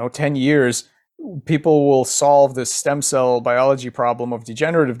 10 years, people will solve this stem cell biology problem of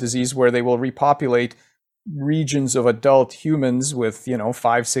degenerative disease, where they will repopulate regions of adult humans with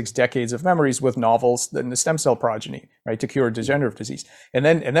 5-6 decades of memories with novels in the stem cell progeny, right, to cure degenerative disease. And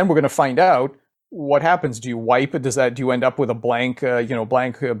then we're going to find out what happens? Do you wipe it? Do you end up with a blank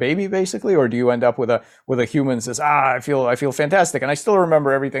baby basically, or do you end up with a human that says, I feel fantastic, and I still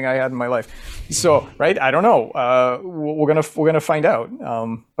remember everything I had in my life? So, right, I don't know. We're gonna find out.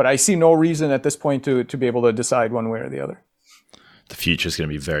 But I see no reason at this point to be able to decide one way or the other. The future is going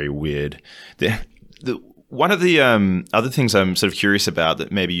to be very weird. One of the other things I'm sort of curious about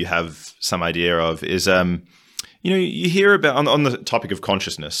that maybe you have some idea of is, you hear about on the topic of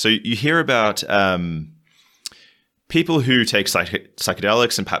consciousness. So you hear about people who take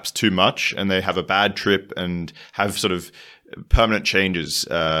psychedelics and perhaps too much, and they have a bad trip and have sort of permanent changes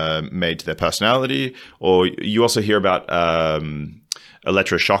made to their personality. Or you also hear about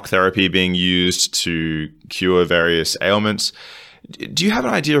electroshock therapy being used to cure various ailments. Do you have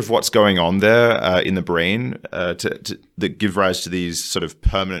an idea of what's going on there in the brain that give rise to these sort of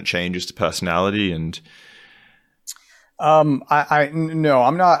permanent changes to personality? And no,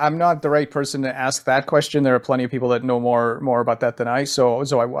 I'm not the right person to ask that question. There are plenty of people that know more about that than I. So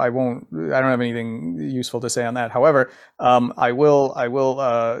I don't have anything useful to say on that. However, I will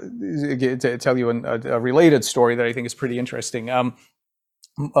tell you a related story that I think is pretty interesting.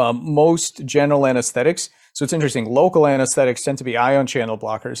 Most general anesthetics. So it's interesting. Local anesthetics tend to be ion channel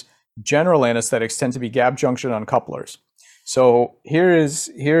blockers. General anesthetics tend to be gap junction uncouplers. So here is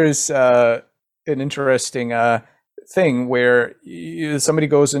an interesting thing where somebody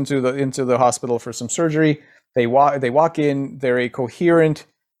goes into the hospital for some surgery. They walk in. They're a coherent,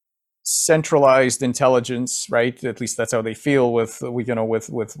 centralized intelligence, right? At least that's how they feel with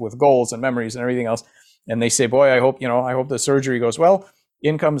goals and memories and everything else. And they say, "Boy, I hope the surgery goes well."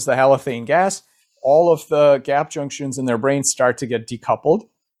 In comes the halothane gas. All of the gap junctions in their brain start to get decoupled.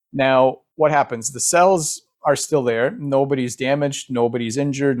 Now, what happens? The cells are still there. Nobody's damaged. Nobody's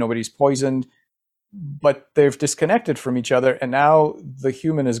injured. Nobody's poisoned. But they've disconnected from each other, and now the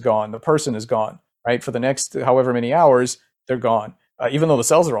human is gone. The person is gone. Right, for the next however many hours, they're gone. Even though the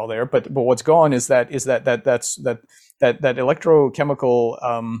cells are all there, but what's gone is that electrochemical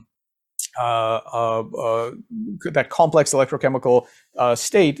that complex electrochemical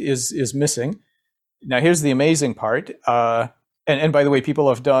state is missing. Now, here's the amazing part. And by the way, people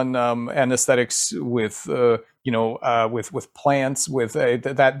have done anesthetics with plants. With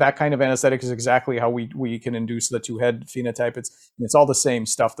that kind of anesthetic is exactly how we can induce the two-head phenotype. It's all the same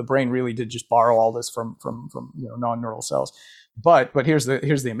stuff. The brain really did just borrow all this from non-neural cells. But here's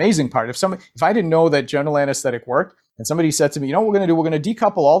the amazing part. If I didn't know that general anesthetic worked, and somebody said to me, what we're going to do? We're going to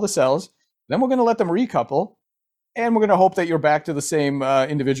decouple all the cells, then we're going to let them recouple, and we're going to hope that you're back to the same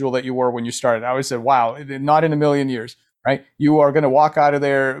individual that you were when you started. I always said, wow, not in a million years, right? You are going to walk out of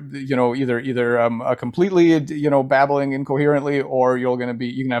there, either completely, babbling incoherently, or you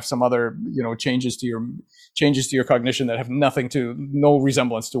can have some other, changes to your cognition that have no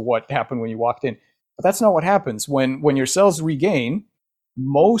resemblance to what happened when you walked in. But that's not what happens when your cells regain.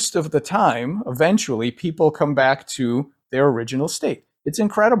 Most of the time, eventually, people come back to their original state. It's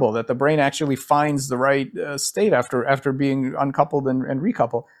incredible that the brain actually finds the right state after being uncoupled and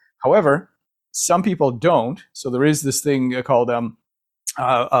recoupled. However, some people don't. So there is this thing called a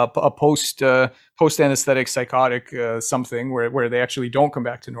post anesthetic psychotic something where they actually don't come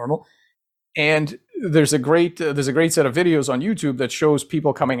back to normal. And there's a great set of videos on YouTube that shows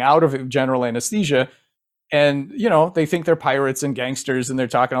people coming out of general anesthesia, and they think they're pirates and gangsters, and they're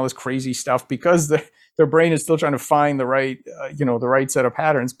talking all this crazy stuff because their brain is still trying to find the right set of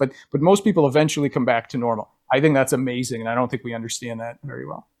patterns. But most people eventually come back to normal. I think that's amazing, and I don't think we understand that very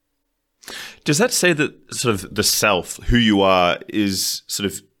well. Does that say that sort of the self, who you are, is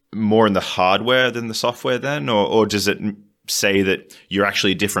sort of more in the hardware than the software then? Or does it say that you're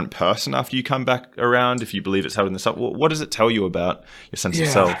actually a different person after you come back around, if you believe it's held in the self? What does it tell you about your sense of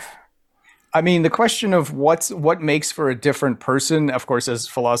self? I mean, the question of what makes for a different person, of course, as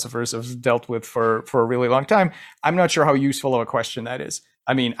philosophers have dealt with for a really long time, I'm not sure how useful of a question that is.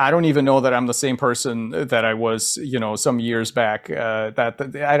 I mean, I don't even know that I'm the same person that I was, some years back. I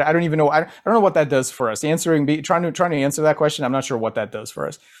don't even know. I don't know what that does for us. Trying to answer that question, I'm not sure what that does for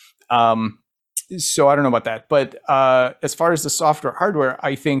us. So I don't know about that. But as far as the software hardware,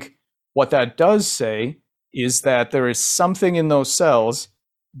 I think what that does say is that there is something in those cells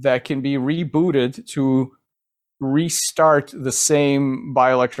that can be rebooted to restart the same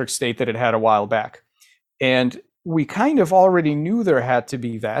bioelectric state that it had a while back. And we kind of already knew there had to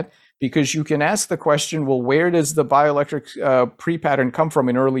be that, because you can ask the question, well, where does the bioelectric pre-pattern come from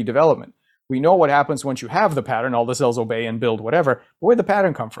in early development? We know what happens once you have the pattern. All the cells obey and build whatever. But where'd the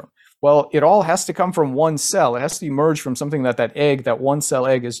pattern come from? Well, it all has to come from one cell. It has to emerge from something that one cell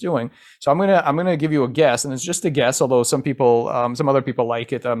egg is doing. So I'm gonna give you a guess, and it's just a guess. Although some other people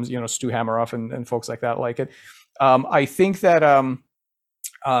like it. Stu Hammeroff and folks like that like it. I think that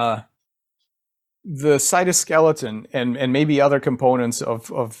the cytoskeleton and maybe other components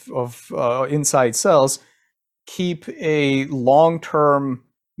of inside cells keep a long-term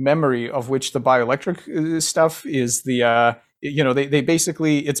memory, of which the bioelectric stuff is the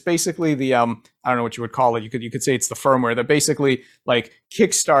it's basically the I don't know what you would call it. You could say it's the firmware that basically like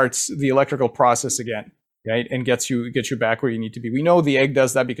kickstarts the electrical process again, right, and gets you back where you need to be. We know the egg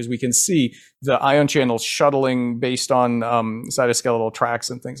does that because we can see the ion channels shuttling based on cytoskeletal tracks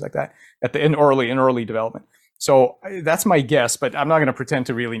and things like that in early development. So that's my guess, but I'm not going to pretend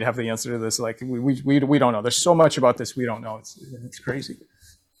to really have the answer to this. Like we don't know. There's so much about this we don't know. It's crazy.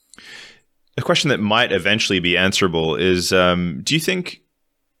 A question that might eventually be answerable is, do you think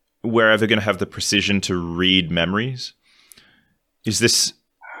we're ever going to have the precision to read memories? Is this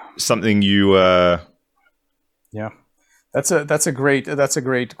something you? Yeah, that's a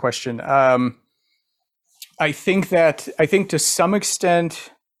great question. I think to some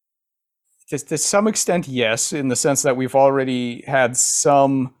extent, yes, in the sense that we've already had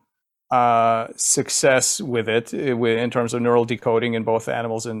some success with it in terms of neural decoding in both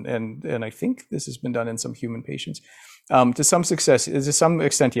animals and I think this has been done in some human patients. To some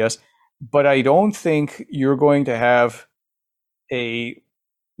extent, yes, but I don't think you're going to have a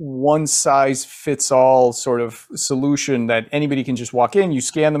one size fits all sort of solution that anybody can just walk in, you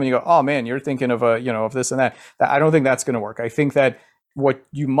scan them and you go, oh man, you're thinking of of this and that. I don't think that's going to work. I think that what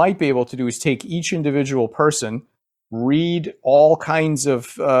you might be able to do is take each individual person, read all kinds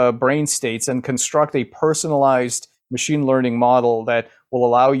of brain states, and construct a personalized machine learning model that will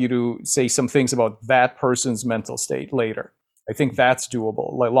allow you to say some things about that person's mental state later. I think that's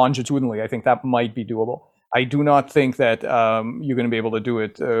doable. Like longitudinally, I think that might be doable. I do not think that you're going to be able to do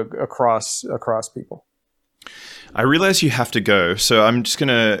it across people. I realize you have to go, so I'm just going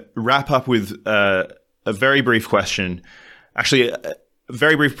to wrap up with a very brief question. Actually, a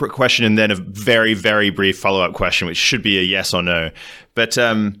very brief question and then a very, very brief follow-up question, which should be a yes or no. But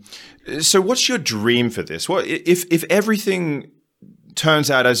so what's your dream for this? What if everything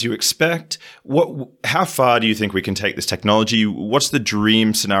turns out as you expect? How far do you think we can take this technology? What's the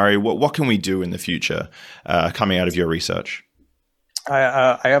dream scenario? What can we do in the future coming out of your research?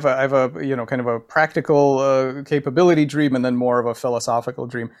 I have a kind of a practical capability dream and then more of a philosophical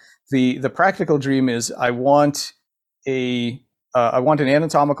dream. The practical dream is I want an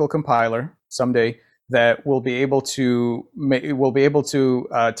anatomical compiler someday that will be able to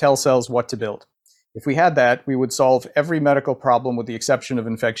tell cells what to build. If we had that, we would solve every medical problem with the exception of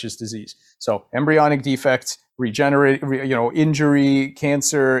infectious disease. So embryonic defects, injury,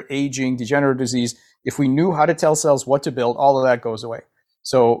 cancer, aging, degenerative disease. If we knew how to tell cells what to build, all of that goes away.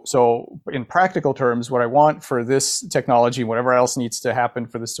 So in practical terms, what I want for this technology, whatever else needs to happen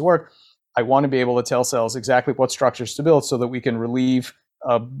for this to work, I want to be able to tell cells exactly what structures to build so that we can relieve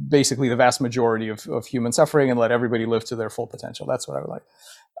basically the vast majority of human suffering and let everybody live to their full potential. That's what I would like.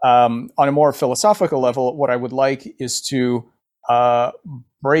 On a more philosophical level, what I would like is to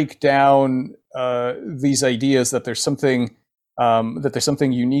break down these ideas that there's something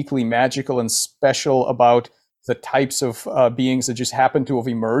uniquely magical and special about the types of beings that just happen to have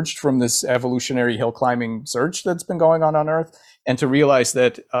emerged from this evolutionary hill climbing search that's been going on Earth, and to realize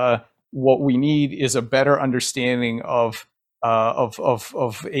that what we need is a better understanding of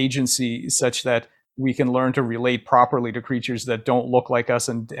agency, such that we can learn to relate properly to creatures that don't look like us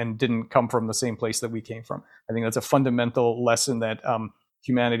and didn't come from the same place that we came from. I think that's a fundamental lesson that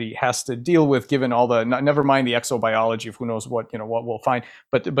humanity has to deal with, given all the never mind the exobiology of who knows what we'll find,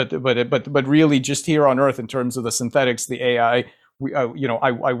 but really just here on Earth in terms of the synthetics, the AI,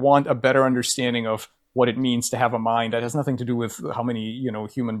 I want a better understanding of what it means to have a mind that has nothing to do with how many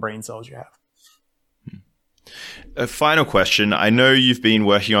human brain cells you have. A final question. I know you've been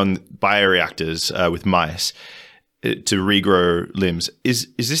working on bioreactors with mice to regrow limbs. Is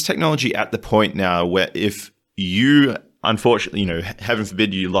this technology at the point now where if you, unfortunately, heaven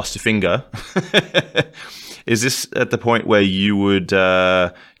forbid you lost a finger, is this at the point where you would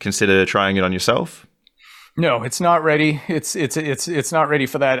consider trying it on yourself? No, it's not ready. It's not ready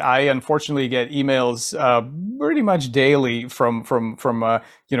for that. I unfortunately get emails pretty much daily from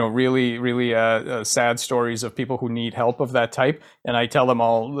really sad stories of people who need help of that type, and I tell them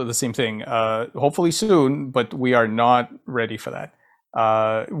all the same thing. Hopefully soon, but we are not ready for that.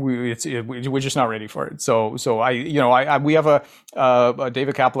 we're just not ready for it. So we have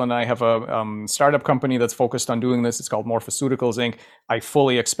David Kaplan and I have a startup company that's focused on doing this. It's called Morphoceuticals Inc. I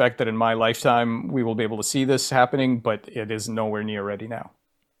fully expect that in my lifetime we will be able to see this happening, but it is nowhere near ready now.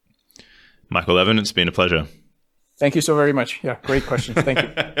 Michael Levin, it's been a pleasure. Thank you so very much. Yeah, great questions. Thank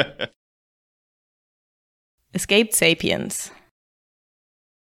you. Escaped Sapiens.